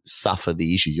 you suffer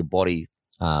the issues. Your body,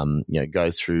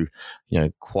 goes through,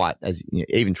 quite as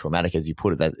even traumatic as you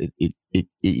put it. That it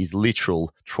is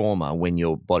literal trauma when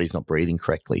your body's not breathing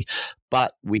correctly.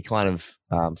 But we kind of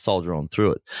soldier on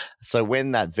through it. So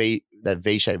when that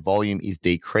V-shaped volume is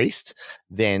decreased,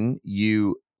 then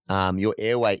your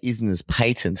airway isn't as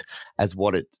patent as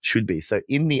what it should be. So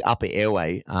in the upper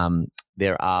airway,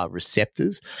 there are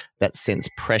receptors that sense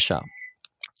pressure.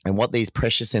 And what these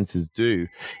pressure sensors do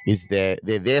is they're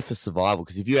there for survival,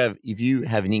 because if you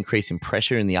have an increase in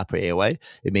pressure in the upper airway,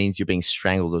 it means you're being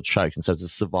strangled or choked. And so it's a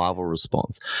survival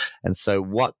response. And so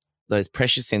what those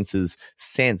pressure sensors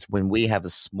sense when we have a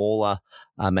smaller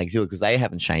maxilla, because they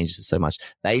haven't changed so much,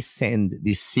 they send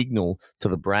this signal to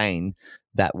the brain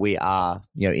that we are,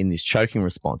 in this choking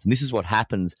response. And this is what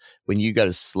happens when you go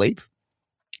to sleep.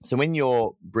 So when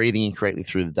you're breathing incorrectly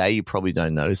through the day, you probably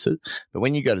don't notice it. But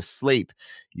when you go to sleep,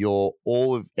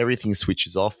 everything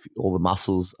switches off. All the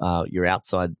muscles, your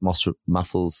outside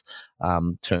muscles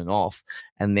turn off,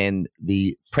 and then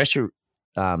the pressure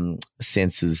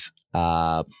sensors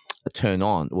turn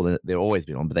on. Well, they've always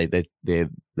been on, but they're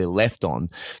left on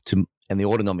and the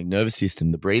autonomic nervous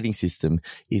system, the breathing system,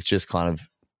 is just kind of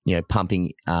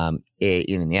pumping air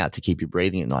in and out to keep you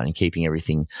breathing at night and keeping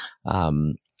everything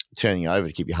turning over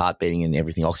to keep your heart beating and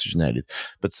everything oxygenated.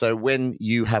 But so when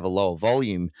you have a lower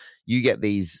volume, you get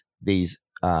these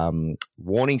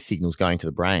warning signals going to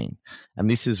the brain.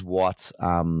 And this is what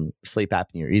sleep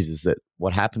apnea is that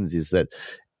what happens is that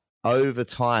over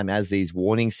time, as these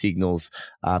warning signals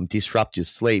disrupt your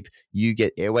sleep, you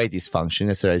get airway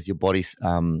dysfunction. So as your body,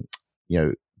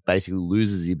 basically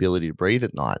loses the ability to breathe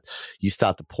at night, you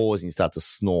start to pause and you start to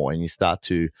snore, and you start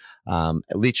to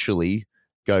literally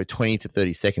go 20 to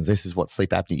 30 seconds. This is what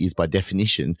sleep apnea is by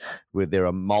definition, where there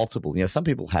are multiple, some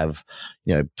people have,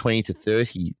 20 to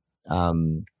 30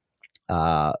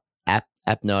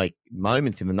 apnoic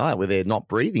moments in the night where they're not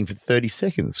breathing for 30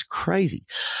 seconds. Crazy.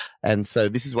 And so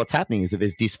this is what's happening, is that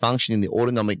there's dysfunction in the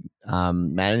autonomic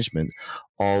management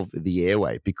of the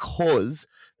airway, because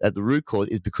at the root cause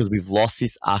is because we've lost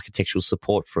this architectural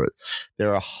support for it. There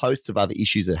are a host of other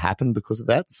issues that happen because of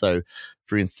that. So,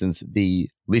 for instance, the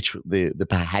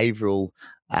behavioral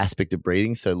aspect of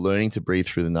breathing, so learning to breathe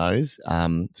through the nose.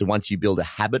 So once you build a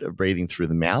habit of breathing through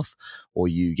the mouth, or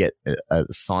you get a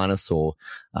sinus or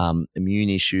immune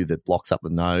issue that blocks up the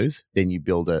nose, then you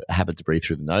build a habit to breathe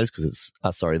through the nose because it's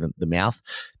the mouth,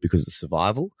 because it's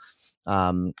survival.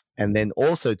 And then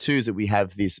also too is that we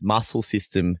have this muscle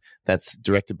system that's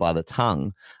directed by the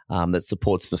tongue that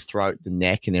supports the throat, the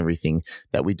neck, and everything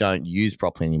that we don't use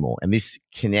properly anymore. And this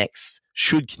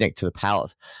should connect to the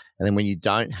palate. And then when you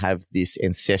don't have this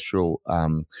ancestral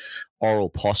oral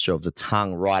posture of the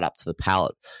tongue right up to the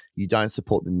palate, you don't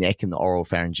support the neck and the oral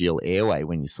pharyngeal airway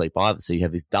when you sleep either. So you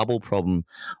have this double problem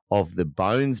of the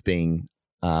bones being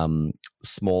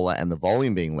smaller and the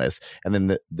volume being less, and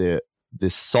then the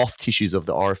soft tissues of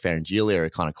the oropharyngeal area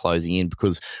kind of closing in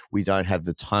because we don't have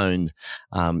the toned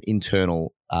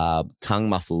internal tongue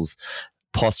muscles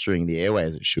posturing the airway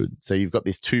as it should. So you've got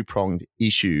this two-pronged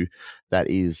issue that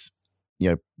is,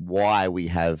 why we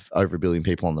have over 1 billion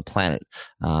people on the planet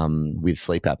with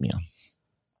sleep apnea.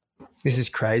 This is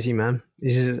crazy, man.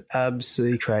 This is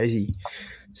absolutely crazy.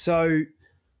 So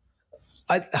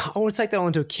I want to take that all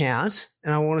into account,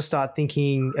 and I want to start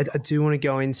thinking, I do want to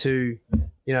go into,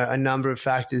 a number of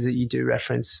factors that you do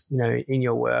reference, in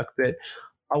your work, but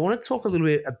I want to talk a little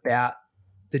bit about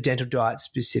the dental diet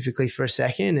specifically for a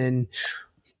second. And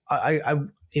I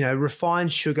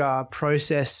refined sugar,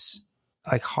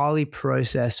 highly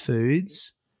processed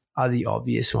foods are the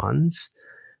obvious ones.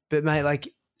 But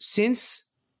mate,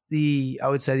 since the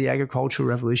agricultural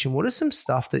revolution, what are some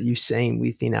stuff that you've seen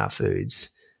within our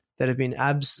foods that have been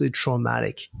absolutely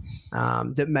traumatic,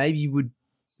 that maybe you would,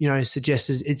 suggest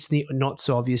it's the not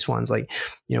so obvious ones?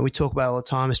 We talk about all the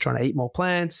time is trying to eat more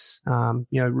plants,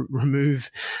 remove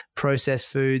processed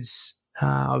foods,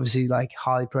 obviously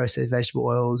highly processed vegetable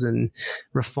oils and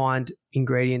refined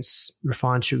ingredients,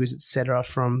 refined sugars, etc.,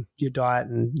 from your diet,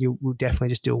 and you will definitely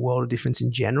just do a world of difference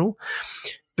in general.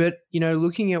 But,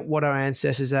 looking at what our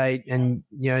ancestors ate and,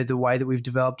 the way that we've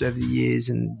developed over the years,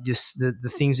 and just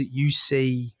the things that you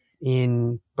see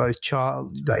in both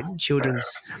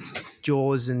children's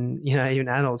jaws and, even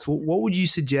adults, what would you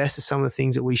suggest are some of the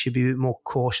things that we should be a bit more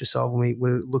cautious of when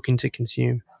we're looking to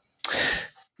consume?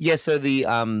 Yeah, so the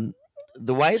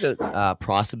way that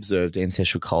Price observed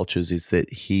ancestral cultures is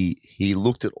that he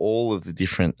looked at all of the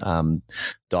different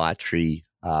dietary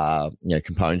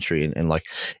componentry and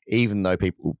even though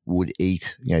people would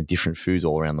eat different foods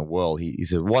all around the world, he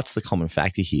said, what's the common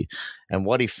factor here? And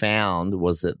what he found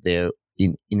was that there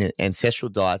in ancestral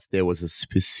diets there was a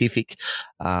specific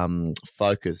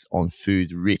focus on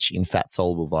foods rich in fat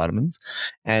soluble vitamins.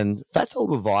 And fat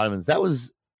soluble vitamins, that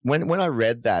was when I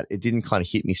read that, it didn't kind of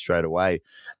hit me straight away.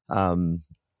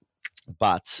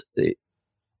 But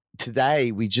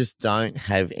today we just don't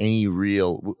have any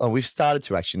real. We've started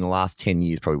to actually in the last 10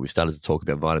 years, probably we've started to talk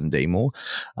about vitamin D more.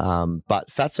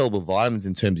 But fat soluble vitamins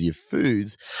in terms of your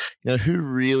foods, who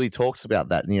really talks about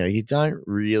that? You don't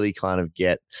really kind of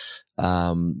get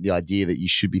the idea that you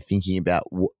should be thinking about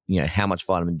how much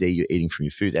vitamin D you're eating from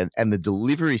your foods and the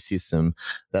delivery system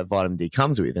that vitamin D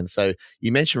comes with. And so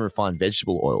you mentioned refined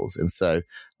vegetable oils, and so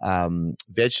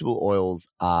vegetable oils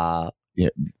are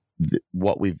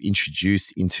what we've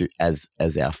introduced into as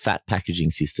our fat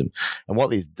packaging system. And what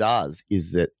this does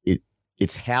is that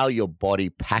it's how your body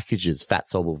packages fat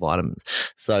soluble vitamins.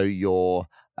 So your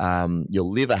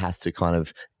liver has to kind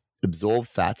of absorb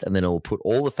fats, and then it will put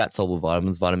all the fat soluble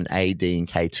vitamins, vitamin A, D, and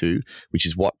K2, which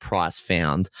is what Price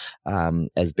found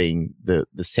as being the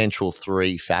central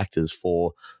three factors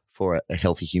for a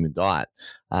healthy human diet.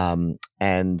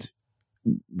 And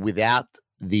without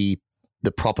the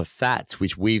proper fats,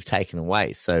 which we've taken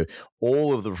away. So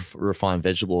all of the refined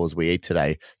vegetable oils we eat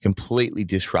today completely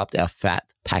disrupt our fat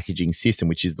packaging system,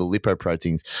 which is the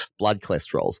lipoproteins, blood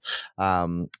cholesterols.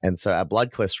 And so our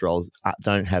blood cholesterols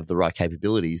don't have the right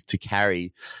capabilities to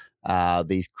carry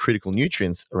these critical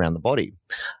nutrients around the body.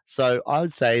 So I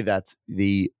would say that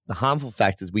the the harmful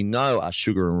factors we know are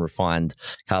sugar and refined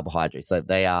carbohydrates. So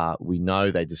we know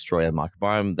they destroy our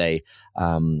microbiome.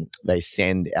 They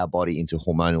send our body into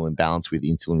hormonal imbalance with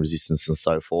insulin resistance and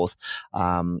so forth.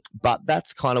 But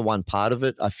that's kind of one part of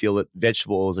it. I feel that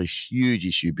vegetable oils are a huge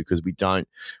issue because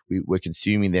we're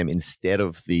consuming them instead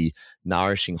of the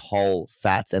nourishing whole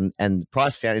fats. And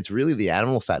Price found it's really the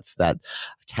animal fats that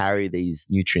carry these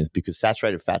nutrients, because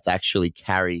saturated fats actually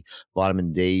carry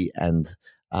vitamin D, and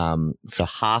so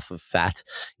half of fat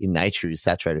in nature is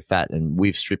saturated fat, and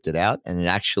we've stripped it out, and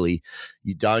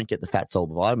you don't get the fat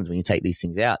soluble vitamins when you take these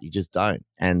things out. You just don't.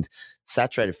 And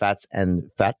saturated fats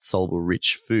and fat soluble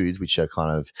rich foods, which are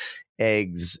kind of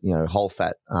eggs, whole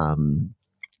fat,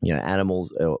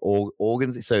 animals or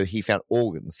organs. So he found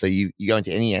organs. So you go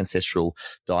into any ancestral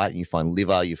diet and you find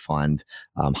liver, you find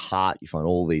heart, you find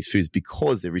all these foods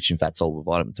because they're rich in fat soluble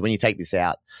vitamins. So when you take this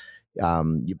out,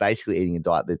 you're basically eating a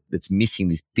diet that's missing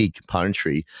this big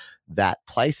componentry that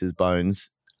places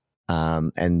bones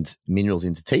and minerals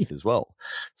into teeth as well.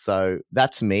 So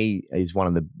that to me is one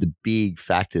of the big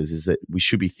factors, is that we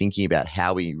should be thinking about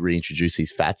how we reintroduce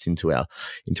these fats into our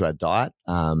diet.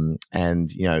 And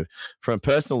from a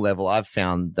personal level, I've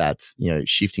found that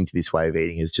shifting to this way of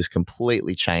eating has just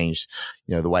completely changed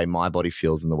the way my body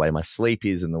feels and the way my sleep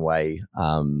is and the way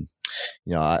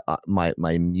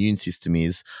my immune system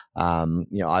is.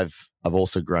 I've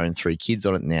also grown 3 kids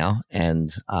on it now,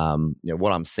 and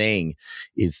what I'm seeing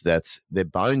is that their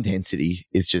bone density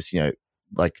is just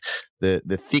like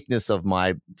the thickness of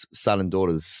my son and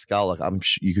daughter's skull. Like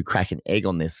you could crack an egg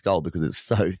on their skull because it's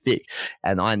so thick,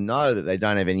 and I know that they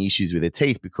don't have any issues with their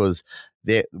teeth because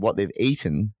what they've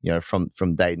eaten,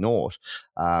 from day naught,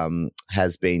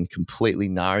 has been completely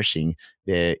nourishing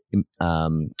their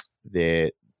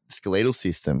skeletal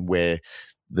system, where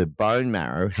the bone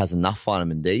marrow has enough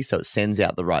vitamin D, so it sends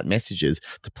out the right messages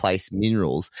to place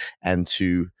minerals and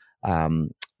to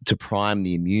prime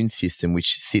the immune system,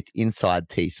 which sits inside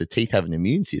teeth. So teeth have an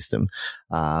immune system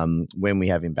when we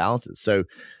have imbalances. So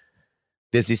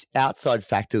there's this outside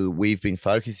factor that we've been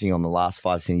focusing on the last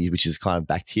 5-10 years, which is kind of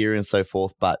bacteria and so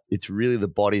forth, but it's really the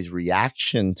body's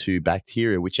reaction to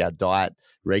bacteria, which our diet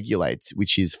regulates,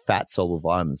 which is fat soluble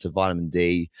vitamins. So vitamin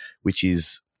D, which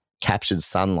is captured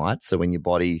sunlight. So when your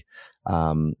body,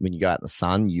 when you go out in the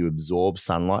sun, you absorb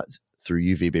sunlight through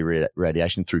UVB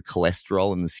radiation, through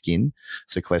cholesterol in the skin.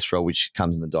 So cholesterol, which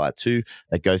comes in the diet too,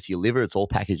 that goes to your liver. It's all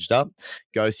packaged up,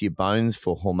 goes to your bones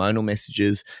for hormonal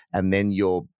messages, and then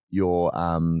your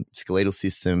skeletal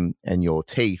system and your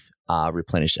teeth are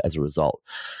replenished as a result.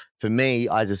 For me,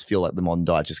 I just feel like the modern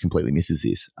diet just completely misses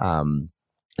this. And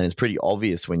it's pretty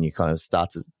obvious when you kind of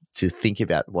start to think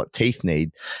about what teeth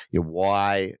need,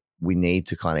 why we need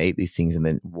to kind of eat these things, and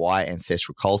then why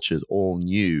ancestral cultures all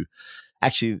knew.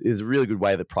 Actually, there's a really good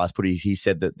way that Price put it. He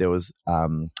said that there was,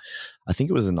 I think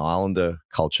it was an islander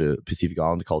culture, Pacific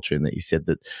Islander culture, and that he said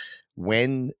that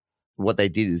what they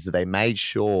did is that they made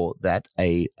sure that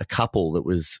a couple that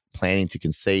was planning to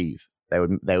conceive, they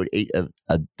would eat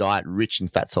a diet rich in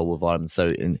fat soluble vitamins.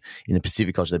 So in the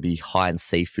Pacific culture, they'd be high in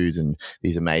seafoods and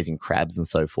these amazing crabs and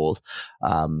so forth.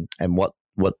 And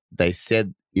what they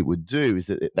said it would do is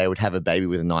that they would have a baby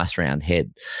with a nice round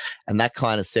head. And that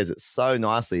kind of says it so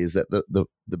nicely, is that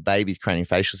the baby's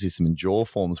craniofacial system and jaw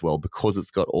forms well because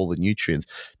it's got all the nutrients,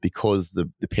 because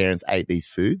the parents ate these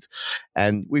foods.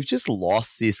 And we've just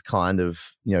lost this kind of,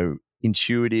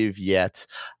 intuitive yet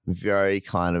very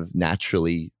kind of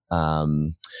naturally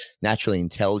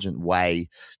intelligent way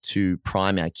to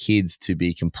prime our kids to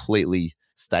be completely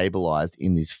stabilized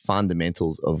in these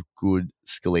fundamentals of good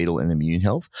skeletal and immune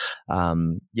health.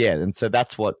 And so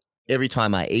that's what, every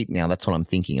time I eat now, that's what I'm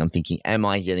thinking. I'm thinking, am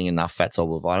I getting enough fat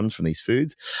soluble vitamins from these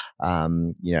foods?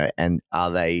 And are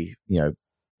they,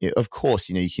 of course,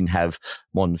 you can have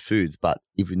modern foods, but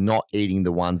if we're not eating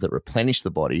the ones that replenish the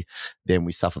body, then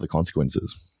we suffer the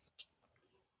consequences.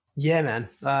 Yeah, man.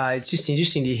 It's just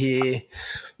interesting to hear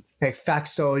like fat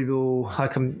soluble,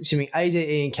 like I'm assuming A, D,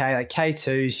 E, and K, like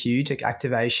K2 is huge, like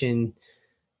activation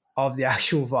of the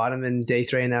actual vitamin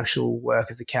D3 and the actual work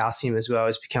of the calcium as well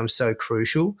has become so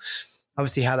crucial.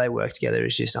 Obviously how they work together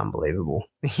is just unbelievable.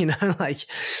 Like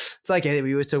it's like anything.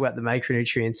 We always talk about the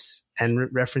macronutrients, and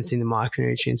referencing the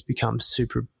micronutrients becomes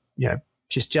super,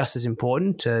 just as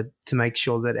important to make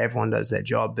sure that everyone does their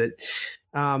job. But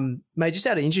mate, just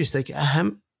out of interest, like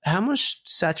how much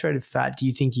saturated fat do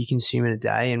you think you consume in a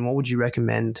day, and what would you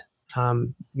recommend,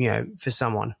 for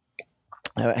someone?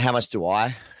 How much do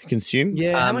I consume?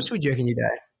 Yeah, how much would you reckon your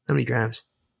day? How many grams?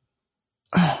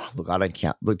 Look, I don't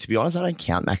count. Look, to be honest, I don't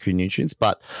count macronutrients,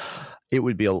 but It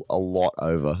would be a lot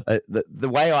over. The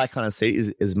way I kind of see it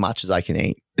is as much as I can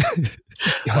eat.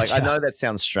 Like, I know that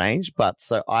sounds strange, but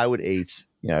so I would eat,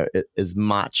 as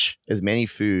many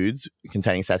foods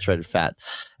containing saturated fat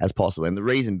as possible. And the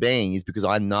reason being is because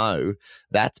I know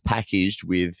that's packaged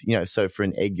with, so for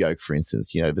an egg yolk, for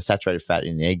instance, the saturated fat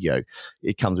in an egg yolk,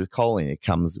 it comes with choline, it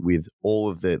comes with all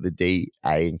of the D,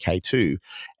 A, and K2.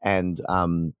 And,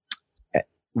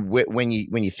 when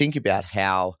you think about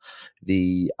how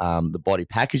the body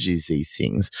packages these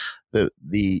things,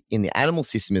 in the animal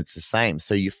system it's the same.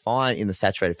 So you find in the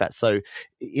saturated fat. So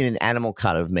in an animal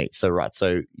cut of meat,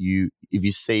 if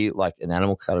you see like an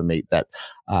animal cut of meat that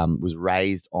was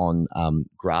raised on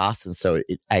grass, and so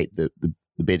it ate the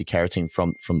beta carotene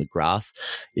from the grass,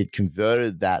 it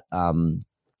converted that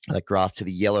grass to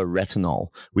the yellow retinol,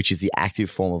 which is the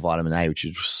active form of vitamin A, which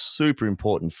is super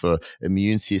important for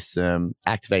immune system,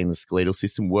 activating the skeletal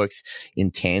system, works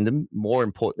in tandem. More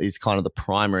importantly, is kind of the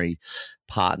primary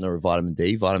partner of vitamin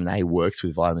D. Vitamin A works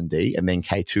with vitamin D, and then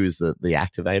K2 is the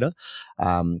activator.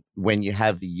 When you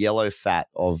have the yellow fat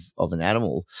of an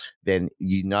animal, then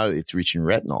it's rich in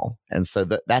retinol. And so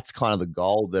that's kind of the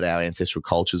gold that our ancestral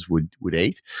cultures would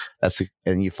eat.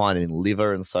 And you find it in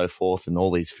liver and so forth, and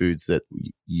all these foods that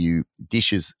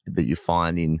dishes that you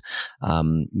find in,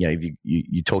 if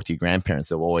you talk to your grandparents,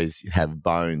 they'll always have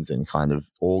bones and kind of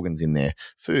organs in their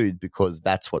food because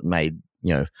that's what made,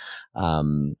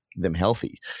 them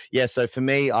healthy. Yeah. So for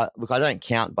me, I don't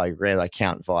count by gram. I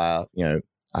count via,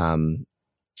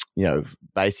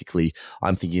 basically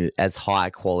I'm thinking as high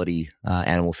quality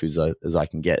animal foods as I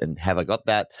can get. And have I got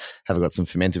that? Have I got some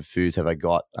fermented foods? Have I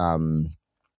got,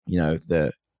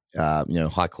 the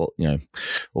high quality,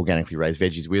 organically raised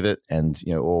veggies with it, and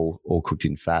all cooked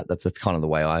in fat. That's kind of the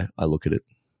way I look at it.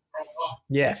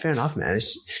 Yeah, fair enough, man.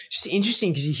 It's just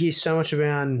interesting because you hear so much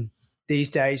around these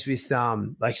days with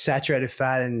like saturated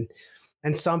fat, and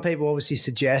some people obviously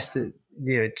suggest that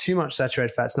too much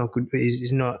saturated fat's not good,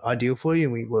 is not ideal for you.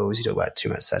 And we always talk about too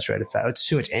much saturated fat. It's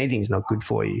too much anything is not good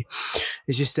for you.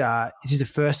 It's just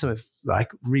the first time I've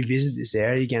like revisited this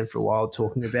area again for a while,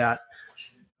 talking about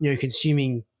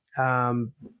consuming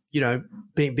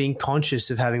being conscious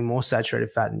of having more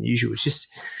saturated fat than usual. It's just,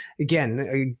 again,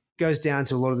 it goes down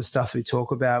to a lot of the stuff we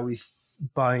talk about with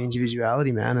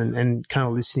bio-individuality, man, and kind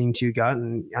of listening to your gut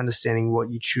and understanding what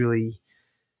you truly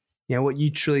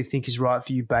think is right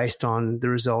for you based on the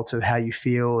result of how you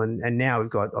feel. And now we've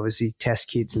got obviously test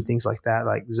kits and things like that,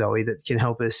 like Zoe, that can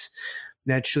help us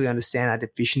truly understand our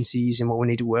deficiencies and what we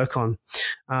need to work on.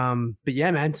 But yeah,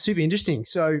 man, super interesting.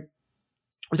 So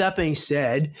with that being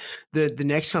said, the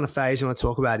next kind of phase I want to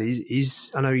talk about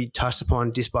is I know you touched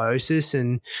upon dysbiosis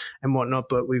and whatnot,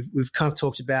 but we've kind of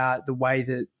talked about the way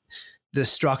that the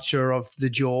structure of the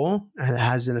jaw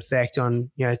has an effect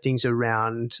on things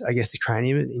around, I guess, the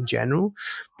cranium in general.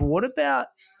 But what about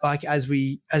like as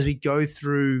we go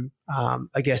through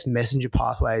I guess messenger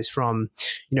pathways from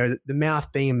the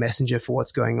mouth being a messenger for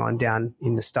what's going on down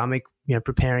in the stomach,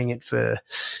 preparing it for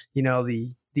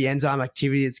the enzyme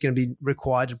activity that's going to be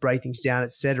required to break things down,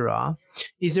 etc.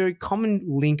 Is there a common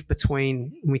link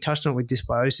between, and we touched on it with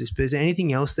dysbiosis, but is there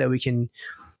anything else that we can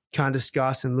kind of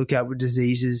discuss and look at with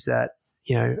diseases that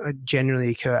generally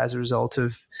occur as a result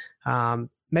of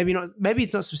maybe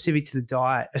it's not specific to the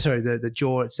diet, the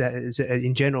jaw it's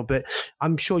in general, but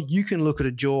I'm sure you can look at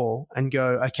a jaw and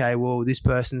go, okay, well, this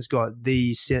person's got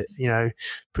these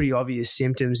pretty obvious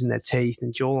symptoms in their teeth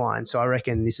and jawline, so I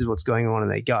reckon this is what's going on in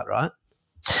their gut, right?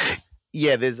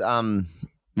 Yeah,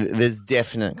 there's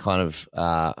definite kind of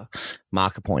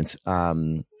marker points,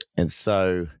 and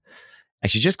so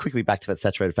actually just quickly back to that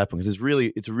saturated fat point, because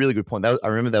it's a really good point. I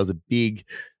remember there was a big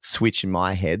switch in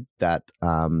my head that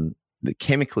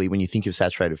chemically, when you think of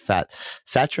saturated fat,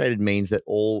 saturated means that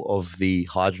all of the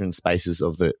hydrogen spaces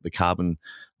of the carbon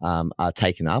are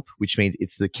taken up, which means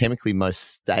it's the chemically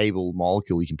most stable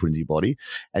molecule you can put into your body.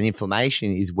 And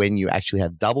inflammation is when you actually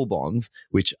have double bonds,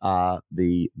 which are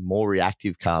the more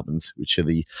reactive carbons, which are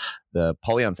the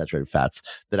polyunsaturated fats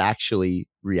that actually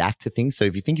react to things. So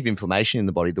if you think of inflammation in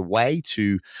the body, the way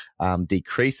to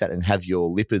decrease that and have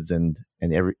your lipids and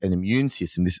an immune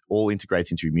system, this all integrates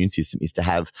into your immune system, is to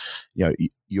have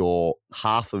your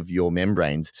half of your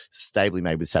membranes stably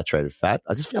made with saturated fat.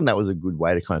 I just found that was a good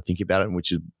way to kind of think about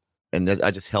it, and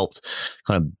I just helped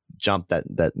kind of jump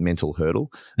that mental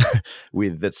hurdle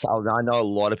with that. So I know a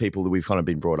lot of people that we've kind of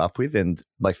been brought up with, and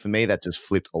like for me, that just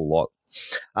flipped a lot.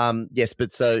 Yes,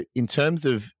 but so in terms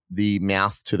of the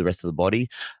mouth to the rest of the body,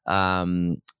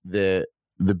 the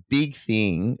big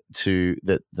thing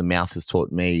that the mouth has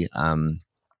taught me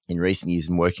in recent years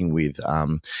in working with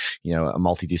a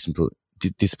multidisciplinary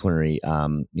multidisciplinary,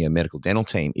 medical dental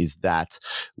team is that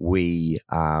we,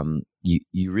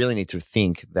 you really need to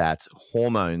think that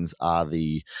hormones are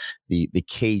the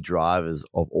key drivers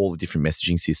of all the different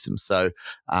messaging systems. So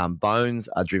bones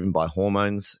are driven by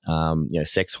hormones,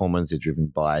 sex hormones. They're driven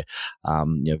by,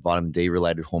 vitamin D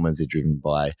related hormones. They're driven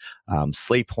by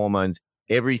sleep hormones.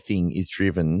 Everything is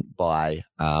driven by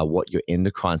what your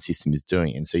endocrine system is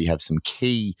doing. And so you have some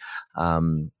key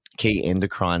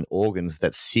endocrine organs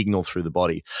that signal through the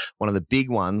body. One of the big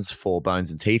ones for bones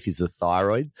and teeth is the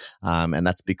thyroid, and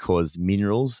that's because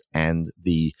minerals and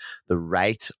the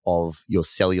rate of your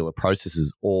cellular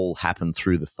processes all happen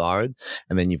through the thyroid.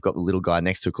 And then you've got the little guy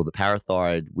next to it called the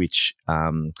parathyroid, which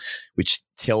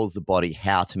tells the body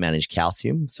how to manage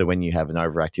calcium. So when you have an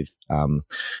overactive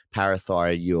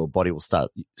parathyroid, your body will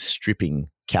start stripping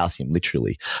calcium,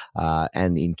 literally.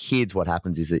 And in kids, what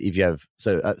happens is that if you have,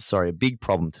 a big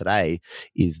problem today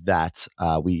is that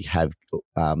we have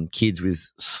kids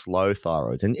with slow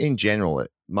thyroids. And in general,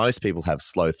 most people have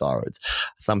slow thyroids.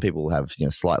 Some people have,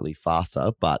 slightly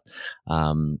faster, but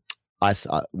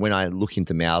when I look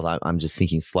into mouths, I'm just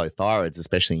thinking slow thyroids,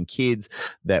 especially in kids,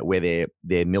 that where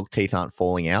their milk teeth aren't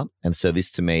falling out. And so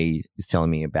this to me is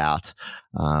telling me about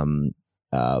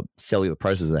cellular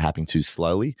processes that are happening too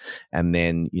slowly. And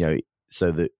then,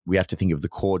 so that we have to think of the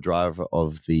core driver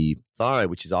of the thyroid,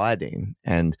 which is iodine.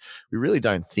 And we really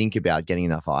don't think about getting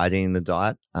enough iodine in the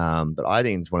diet. But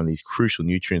iodine is one of these crucial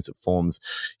nutrients that forms,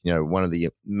 one of the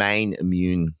main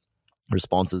immune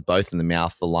responses, both in the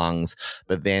mouth, the lungs,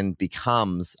 but then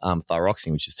becomes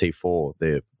thyroxine, which is T4,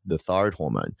 the thyroid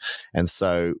hormone. And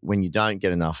so when you don't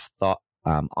get enough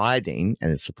iodine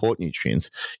and its support nutrients,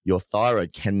 your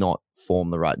thyroid cannot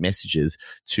form the right messages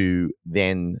to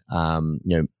then,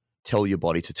 tell your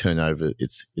body to turn over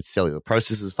its cellular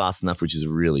processes fast enough, which is a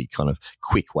really kind of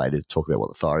quick way to talk about what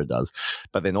the thyroid does.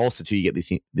 But then also too, you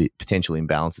get the potential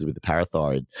imbalances with the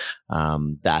parathyroid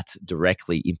that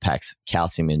directly impacts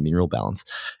calcium and mineral balance.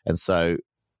 And so,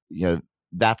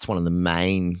 that's one of the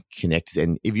main connectors.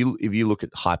 And if you look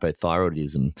at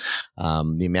hypothyroidism,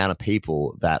 the amount of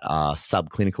people that are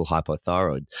subclinical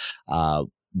hypothyroid,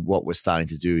 what we're starting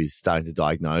to do is starting to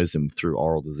diagnose them through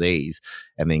oral disease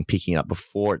and then picking it up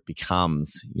before it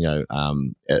becomes,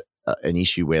 an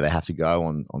issue where they have to go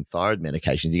on thyroid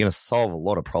medications. You're going to solve a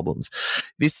lot of problems.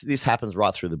 This happens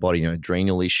right through the body,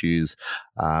 adrenal issues,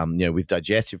 with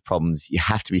digestive problems, you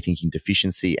have to be thinking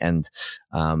deficiency and,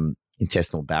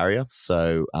 intestinal barrier.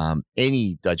 So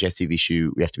any digestive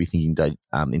issue, we have to be thinking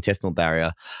intestinal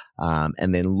barrier,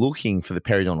 and then looking for the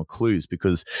periodontal clues,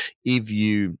 because if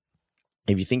you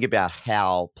think about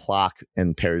how plaque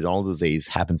and periodontal disease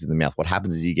happens in the mouth, what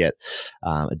happens is you get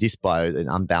a dysbiosis, an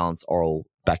unbalanced oral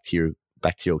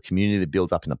bacterial community that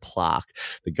builds up in a plaque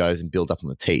that goes and builds up on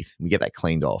the teeth. And we get that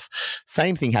cleaned off.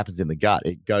 Same thing happens in the gut.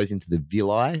 It goes into the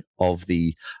villi of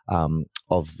the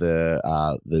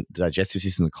digestive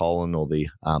system, the colon or the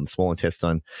small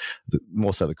intestine,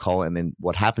 more so the colon. And then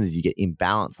what happens is you get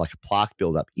imbalance, like a plaque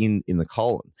buildup in the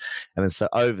colon. And then so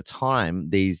over time,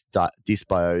 these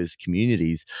dysbiosis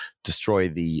communities destroy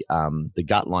the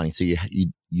gut lining. So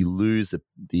you lose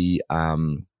the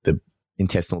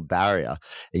intestinal barrier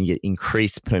and you get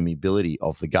increased permeability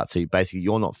of the gut. So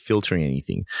you're not filtering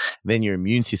anything. Then your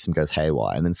immune system goes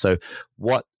haywire. And then so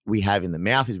what we have in the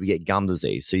mouth is we get gum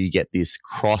disease. So you get this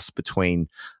cross between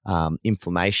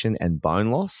inflammation and bone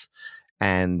loss.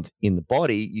 And in the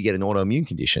body, you get an autoimmune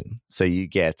condition. So you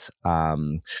get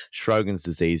Sjogren's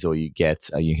disease, or you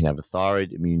can have a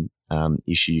thyroid immune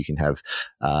issue. You can have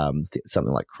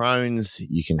something like Crohn's.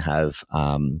 You can have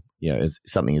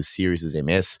something as serious as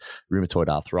MS, rheumatoid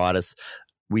arthritis.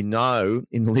 We know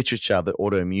in the literature that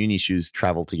autoimmune issues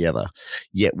travel together,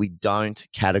 yet we don't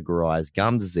categorize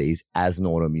gum disease as an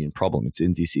autoimmune problem. It's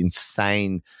in this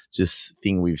insane just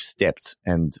thing we've stepped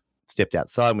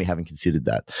outside and we haven't considered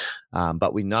that.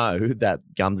 But we know that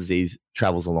gum disease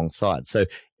travels alongside. So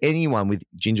anyone with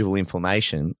gingival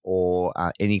inflammation or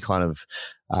any kind of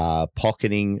gum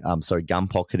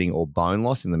pocketing or bone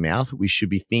loss in the mouth, we should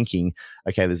be thinking,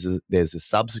 okay, there's a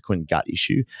subsequent gut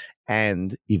issue.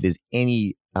 And if there's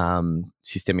any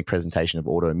systemic presentation of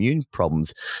autoimmune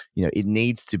problems, it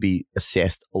needs to be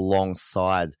assessed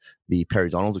alongside the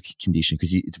periodontal condition,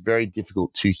 because it's very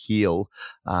difficult to heal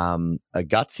a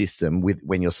gut system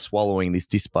when you're swallowing this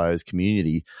dysbiosis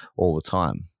community all the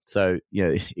time. So,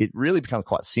 it really becomes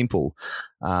quite simple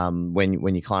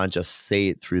when you kind of just see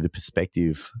it through the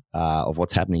perspective of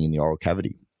what's happening in the oral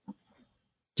cavity.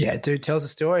 Yeah, dude, tells a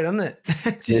story, doesn't it?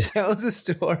 It just tells a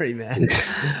story, man.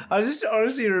 I just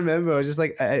honestly remember, I was just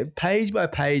like page by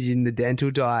page in the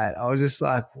dental diet, I was just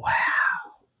like, wow,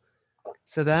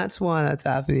 So that's why that's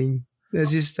happening.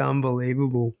 That's just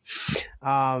unbelievable.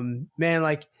 Man,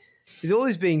 like with all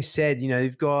this being said,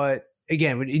 you've got,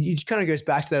 again, it kind of goes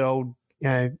back to that old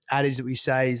adage that we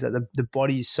say, is that the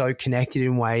body is so connected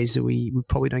in ways that we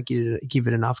probably don't give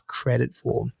it enough credit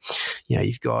for.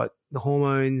 You've got the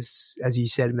hormones, as you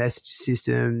said, message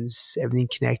systems, everything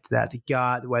connected to that, the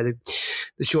gut, the way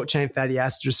the short chain fatty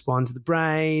acids respond to the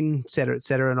brain, et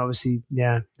cetera, and obviously,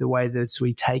 the way that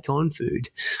we take on food.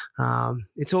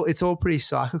 It's all pretty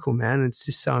cyclical, man. It's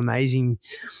just so amazing.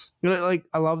 Like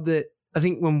I love that. I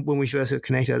think when we first got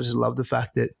connected, I just love the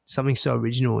fact that something so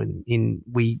original in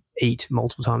we eat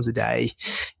multiple times a day.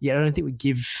 Yet I don't think we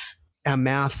give our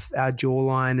mouth, our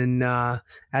jawline, and our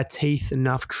teeth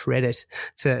enough credit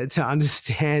to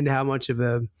understand how much of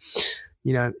a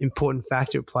important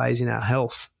factor it plays in our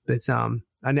health. But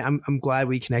I'm glad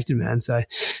we connected, man. So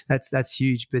that's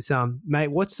huge. But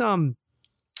mate, what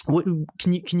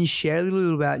can you share a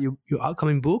little about your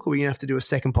upcoming book? Or are we gonna have to do a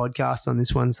second podcast on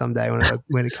this one someday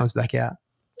when it comes back out?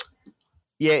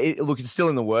 Yeah, look, it's still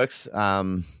in the works.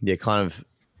 Kind of.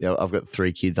 I've got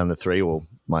 3 kids under 3, or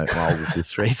my oldest is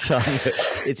 3, so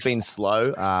it's been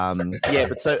slow.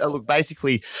 But so look,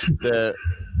 basically,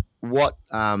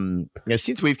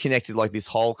 since we've connected, like this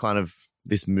whole kind of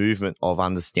this movement of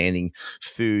understanding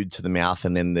food to the mouth,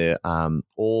 and then the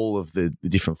all of the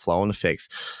different flow and effects,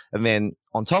 and then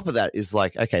on top of that is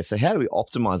like, okay, so how do we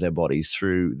optimize our bodies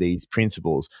through these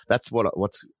principles? That's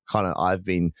what's kind of I've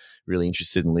been really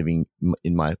interested in living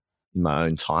in my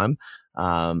own time.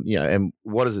 And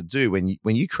what does it do when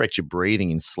you correct your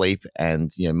breathing and sleep and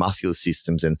muscular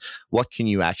systems, and what can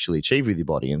you actually achieve with your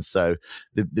body? And so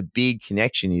the big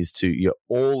connection is to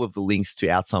all of the links to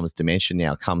Alzheimer's dementia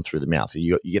now come through the mouth.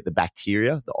 You get the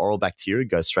bacteria, the oral bacteria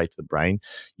goes straight to the brain.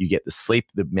 You get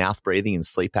the mouth breathing and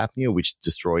sleep apnea, which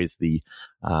destroys the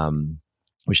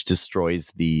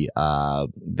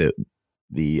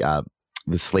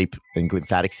sleep and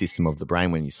lymphatic system of the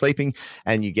brain when you're sleeping,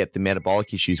 and you get the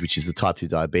metabolic issues, which is the type 2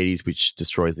 diabetes, which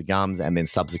destroys the gums, and then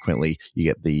subsequently you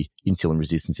get the insulin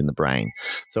resistance in the brain.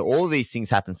 So all of these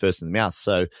things happen first in the mouth.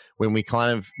 So when we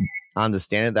kind of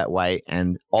understand it that way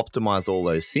and optimize all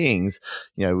those things,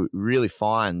 we really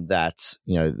find that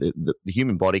the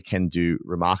human body can do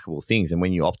remarkable things. And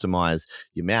when you optimize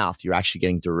your mouth, you're actually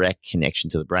getting direct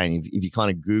connection to the brain. If you kind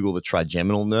of Google the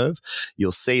trigeminal nerve,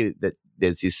 you'll see that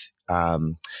there's this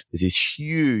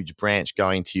huge branch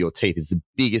going to your teeth. It's the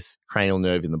biggest cranial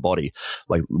nerve in the body,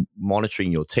 like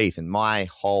monitoring your teeth. And my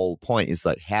whole point is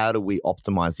like, how do we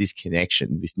optimize this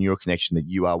connection, this neural connection that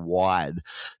you are wired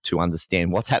to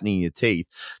understand what's happening in your teeth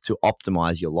to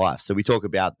optimize your life? So we talk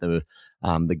about the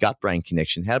gut-brain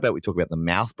connection. How about we talk about the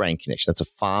mouth-brain connection? That's a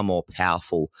far more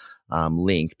powerful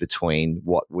link between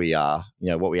what we are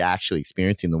actually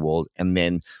experiencing in the world, and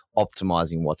then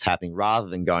optimizing what's happening rather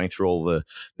than going through all the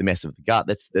mess of the gut.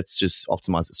 Let's just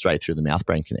optimize it straight through the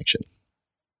mouth-brain connection.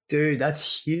 Dude,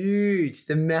 that's huge.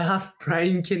 The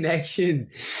mouth-brain connection.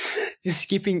 Just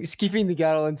skipping the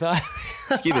gut all entirely.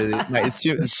 Skip it, mate.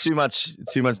 It's too much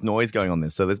noise going on there.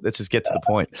 So let's just get to the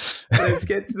point. Let's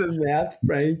get to the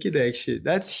mouth-brain connection.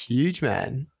 That's huge,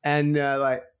 man. And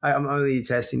I'm only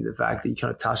attesting to the fact that you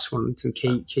kind of touched on some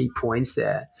key points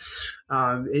there.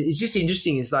 It's just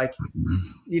interesting. It's like,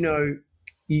 we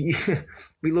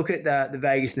look at the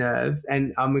vagus nerve,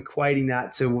 and I'm equating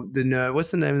that to the nerve.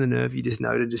 What's the name of the nerve you just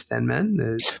noted just then, man?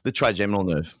 The trigeminal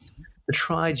nerve. The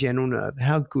trigeminal nerve.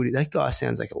 How good is that guy?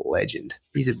 Sounds like a legend.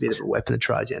 He's a bit of a weapon, the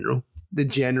trigeminal. The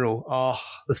general. Oh,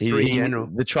 the general.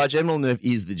 The trigeminal nerve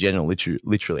is the general,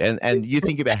 literally. And you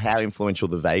think about how influential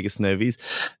the vagus nerve is.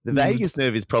 The vagus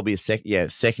nerve is probably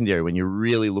secondary when you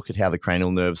really look at how the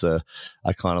cranial nerves are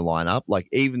kind of line up. Like,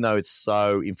 even though it's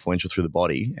so influential through the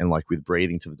body and like with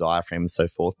breathing to the diaphragm and so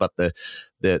forth, but the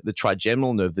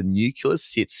trigeminal nerve, the nucleus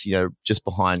sits, just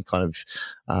behind kind of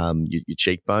your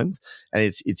cheekbones, and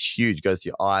it's huge. Goes to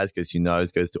your eyes, goes to your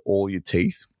nose, goes to all your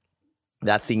teeth.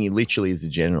 That thing literally is the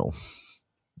general.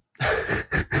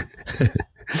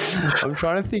 I'm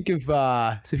trying to think of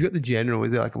so if you've got the general,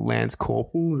 is it like a lance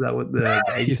corporal? Is that what the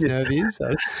vagus nerve is?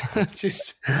 You're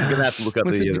gonna have to look up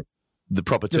the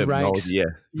proper terminology.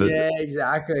 Yeah,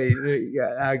 exactly.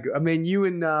 I mean, you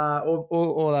and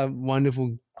all our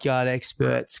wonderful gut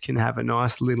experts can have a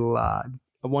nice little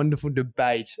a wonderful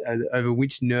debate over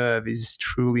which nerve is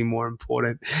truly more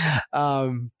important.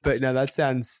 But no, it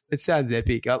sounds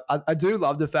epic. I do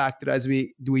love the fact that as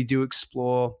we do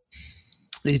explore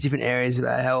these different areas of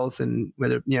our health, and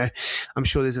whether, I'm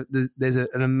sure there's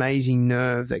an amazing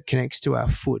nerve that connects to our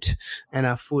foot, and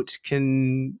our foot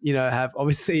can, have,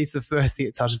 obviously it's the first thing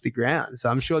that touches the ground. So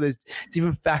I'm sure there's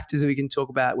different factors that we can talk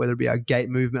about, whether it be our gait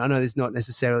movement. I know there's not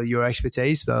necessarily your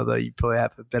expertise, but although you probably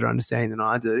have a better understanding than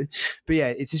I do. But yeah,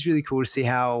 it's just really cool to see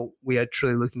how we are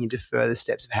truly looking into further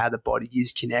steps of how the body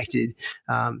is connected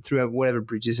through whatever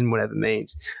bridges and whatever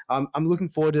means. I'm looking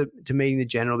forward to meeting the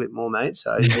general a bit more, mate.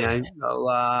 So,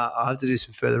 I'll have to do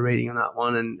some further reading on that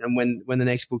one, and when the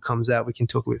next book comes out, we can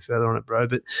talk a bit further on it, bro.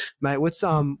 But mate, what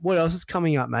else is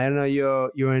coming up, mate? I know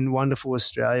you're in wonderful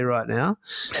Australia right now,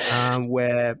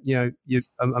 where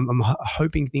I'm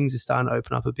hoping things are starting to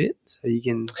open up a bit, so you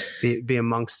can be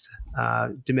amongst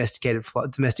domestic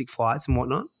flights and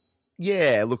whatnot.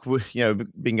 Yeah, look, we've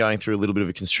been going through a little bit of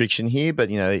a constriction here, but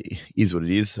it is what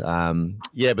it is.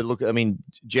 But look, I mean,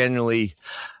 generally,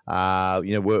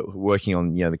 we're working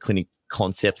on the clinic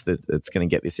concept that's going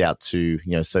to get this out to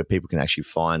so people can actually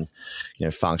find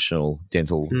functional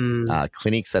dental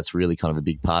clinics. That's really kind of a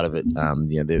big part of it.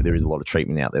 There is a lot of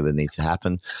treatment out there that needs to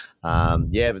happen.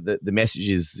 But the message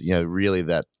is really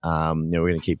that we're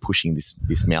going to keep pushing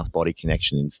this mouth body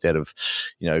connection instead of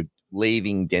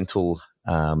leaving dental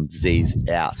disease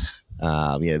out.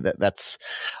 That's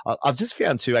I've just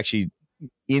found too, actually,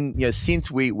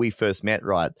 since we first met,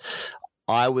 right,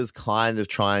 I was kind of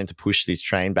trying to push this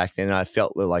train back then. And I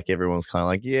felt like everyone's kind of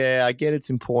like, yeah, I get it's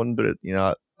important, but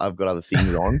I've got other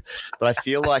things on. But I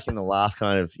feel like in the last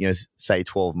kind of, say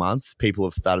 12 months, people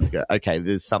have started to go, okay,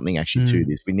 there's something actually to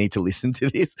this. We need to listen to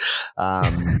this.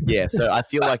 So I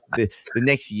feel like the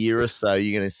next year or so,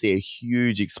 you're going to see a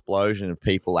huge explosion of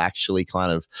people actually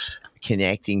kind of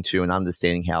connecting to and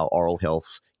understanding how oral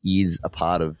health is a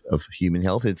part of human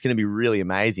health. And it's going to be really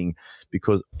amazing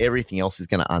because everything else is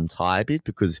going to untie a bit,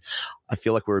 because I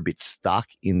feel like we're a bit stuck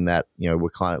in that, we're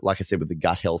kind of, like I said, with the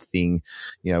gut health thing,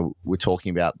 we're talking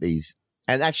about these.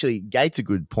 And actually, Gate's a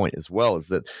good point as well, is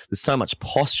that there's so much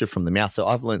posture from the mouth. So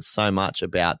I've learned so much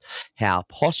about how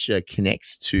posture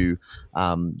connects to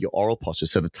your oral posture.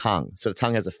 So the tongue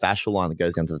has a fascial line that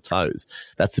goes down to the toes.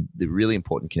 That's the really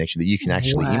important connection that you can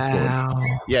actually influence.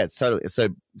 Yeah, it's totally.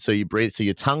 So you breathe. So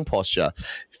your tongue posture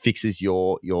fixes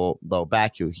your lower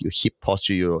back, your hip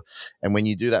posture, and when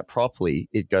you do that properly,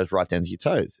 it goes right down to your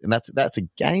toes, and that's a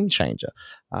game changer.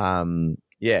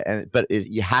 But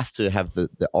you have to have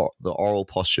the oral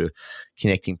posture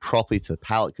connecting properly to the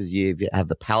palate, because if you have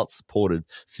the palate supported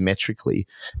symmetrically,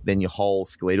 then your whole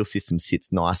skeletal system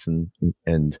sits nice and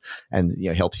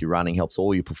helps you running, helps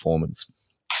all your performance.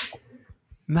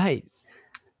 Mate.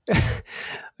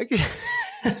 Okay.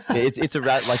 It's a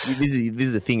rat. Like, this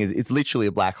is the thing, is it's literally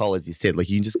a black hole, as you said. Like,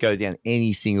 you can just go down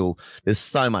any single. There's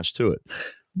so much to it.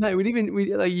 No,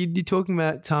 you're talking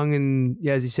about tongue and,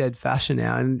 as you said, fascia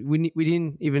now, and we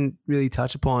didn't even really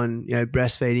touch upon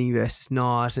breastfeeding versus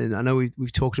not, and I know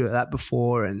we've talked about that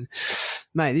before, and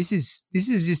mate, this is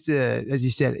just as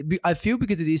you said, I feel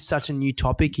because it is such a new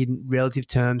topic in relative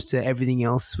terms to everything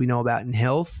else we know about in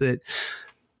health, that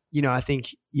I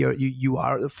think you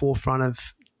are at the forefront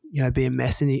of being a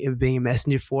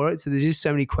messenger for it. So there's just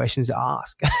so many questions to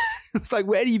ask. It's like,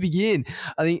 where do you begin?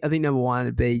 I think number one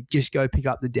would be just go pick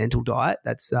up the Dental Diet.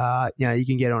 That's you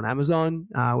can get it on Amazon,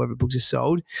 wherever books are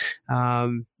sold.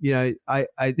 Do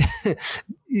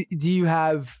you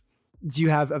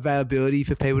have availability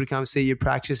for people to come see your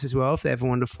practice as well, if they ever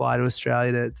wanted to fly to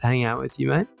Australia to hang out with you,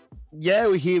 mate? Yeah,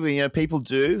 we hear people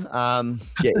do.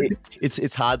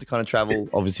 It's hard to kind of travel,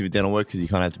 obviously, with dental work, because you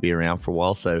kind of have to be around for a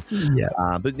while. So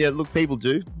but look, people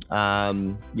do. But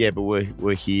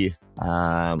we're here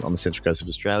on the central coast of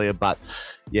Australia. But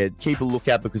keep a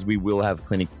lookout, because we will have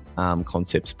clinic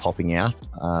concepts popping out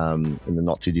in the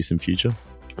not too distant future.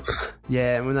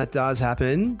 Yeah, and when that does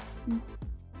happen,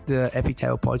 the Epic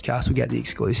Table podcast will get the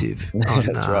exclusive on,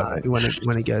 That's right,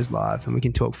 when it goes live, and we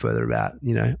can talk further about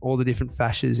all the different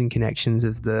fascias and connections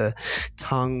of the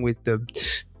tongue with the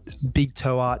big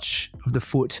toe arch of the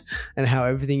foot, and how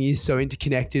everything is so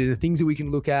interconnected, and the things that we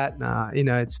can look at.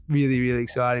 It's really, really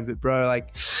exciting. But bro,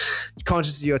 like,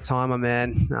 conscious of your time, my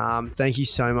man. Thank you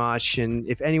so much. And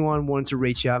if anyone wanted to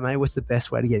reach out, mate, what's the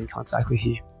best way to get in contact with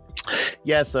you?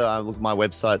 Yeah, so I look at my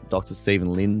website,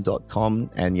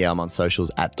 drstephenlin.com, and I'm on socials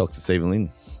at Dr. Stephen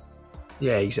Lin.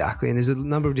 Yeah, exactly. And there's a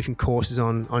number of different courses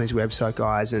on his website,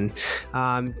 guys, and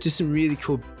just some really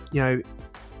cool,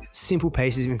 simple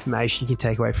pieces of information you can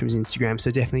take away from his Instagram. So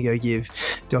definitely go give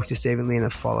Dr. Stephen Lin a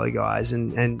follow, guys.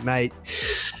 And mate,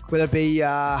 whether it be,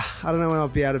 I don't know when I'll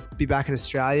be able to be back in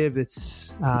Australia, but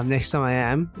next time I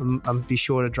am, I'll be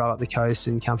sure to drive up the coast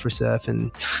and come for a surf,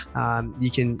 and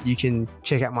you can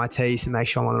check out my teeth and make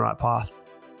sure I'm on the right path.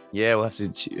 Yeah, we'll have to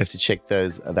check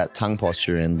that tongue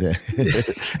posture and have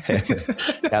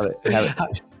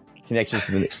it connections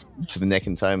to the neck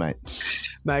and toe, mate.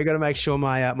 Mate, I got to make sure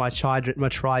my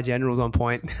tri general's on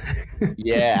point.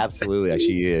 Yeah, absolutely.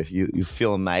 Actually, yeah, you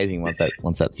feel amazing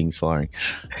once that thing's firing.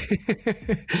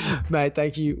 Mate,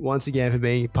 thank you once again for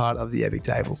being part of the Epic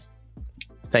Table.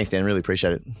 Thanks, Dan. Really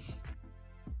appreciate it.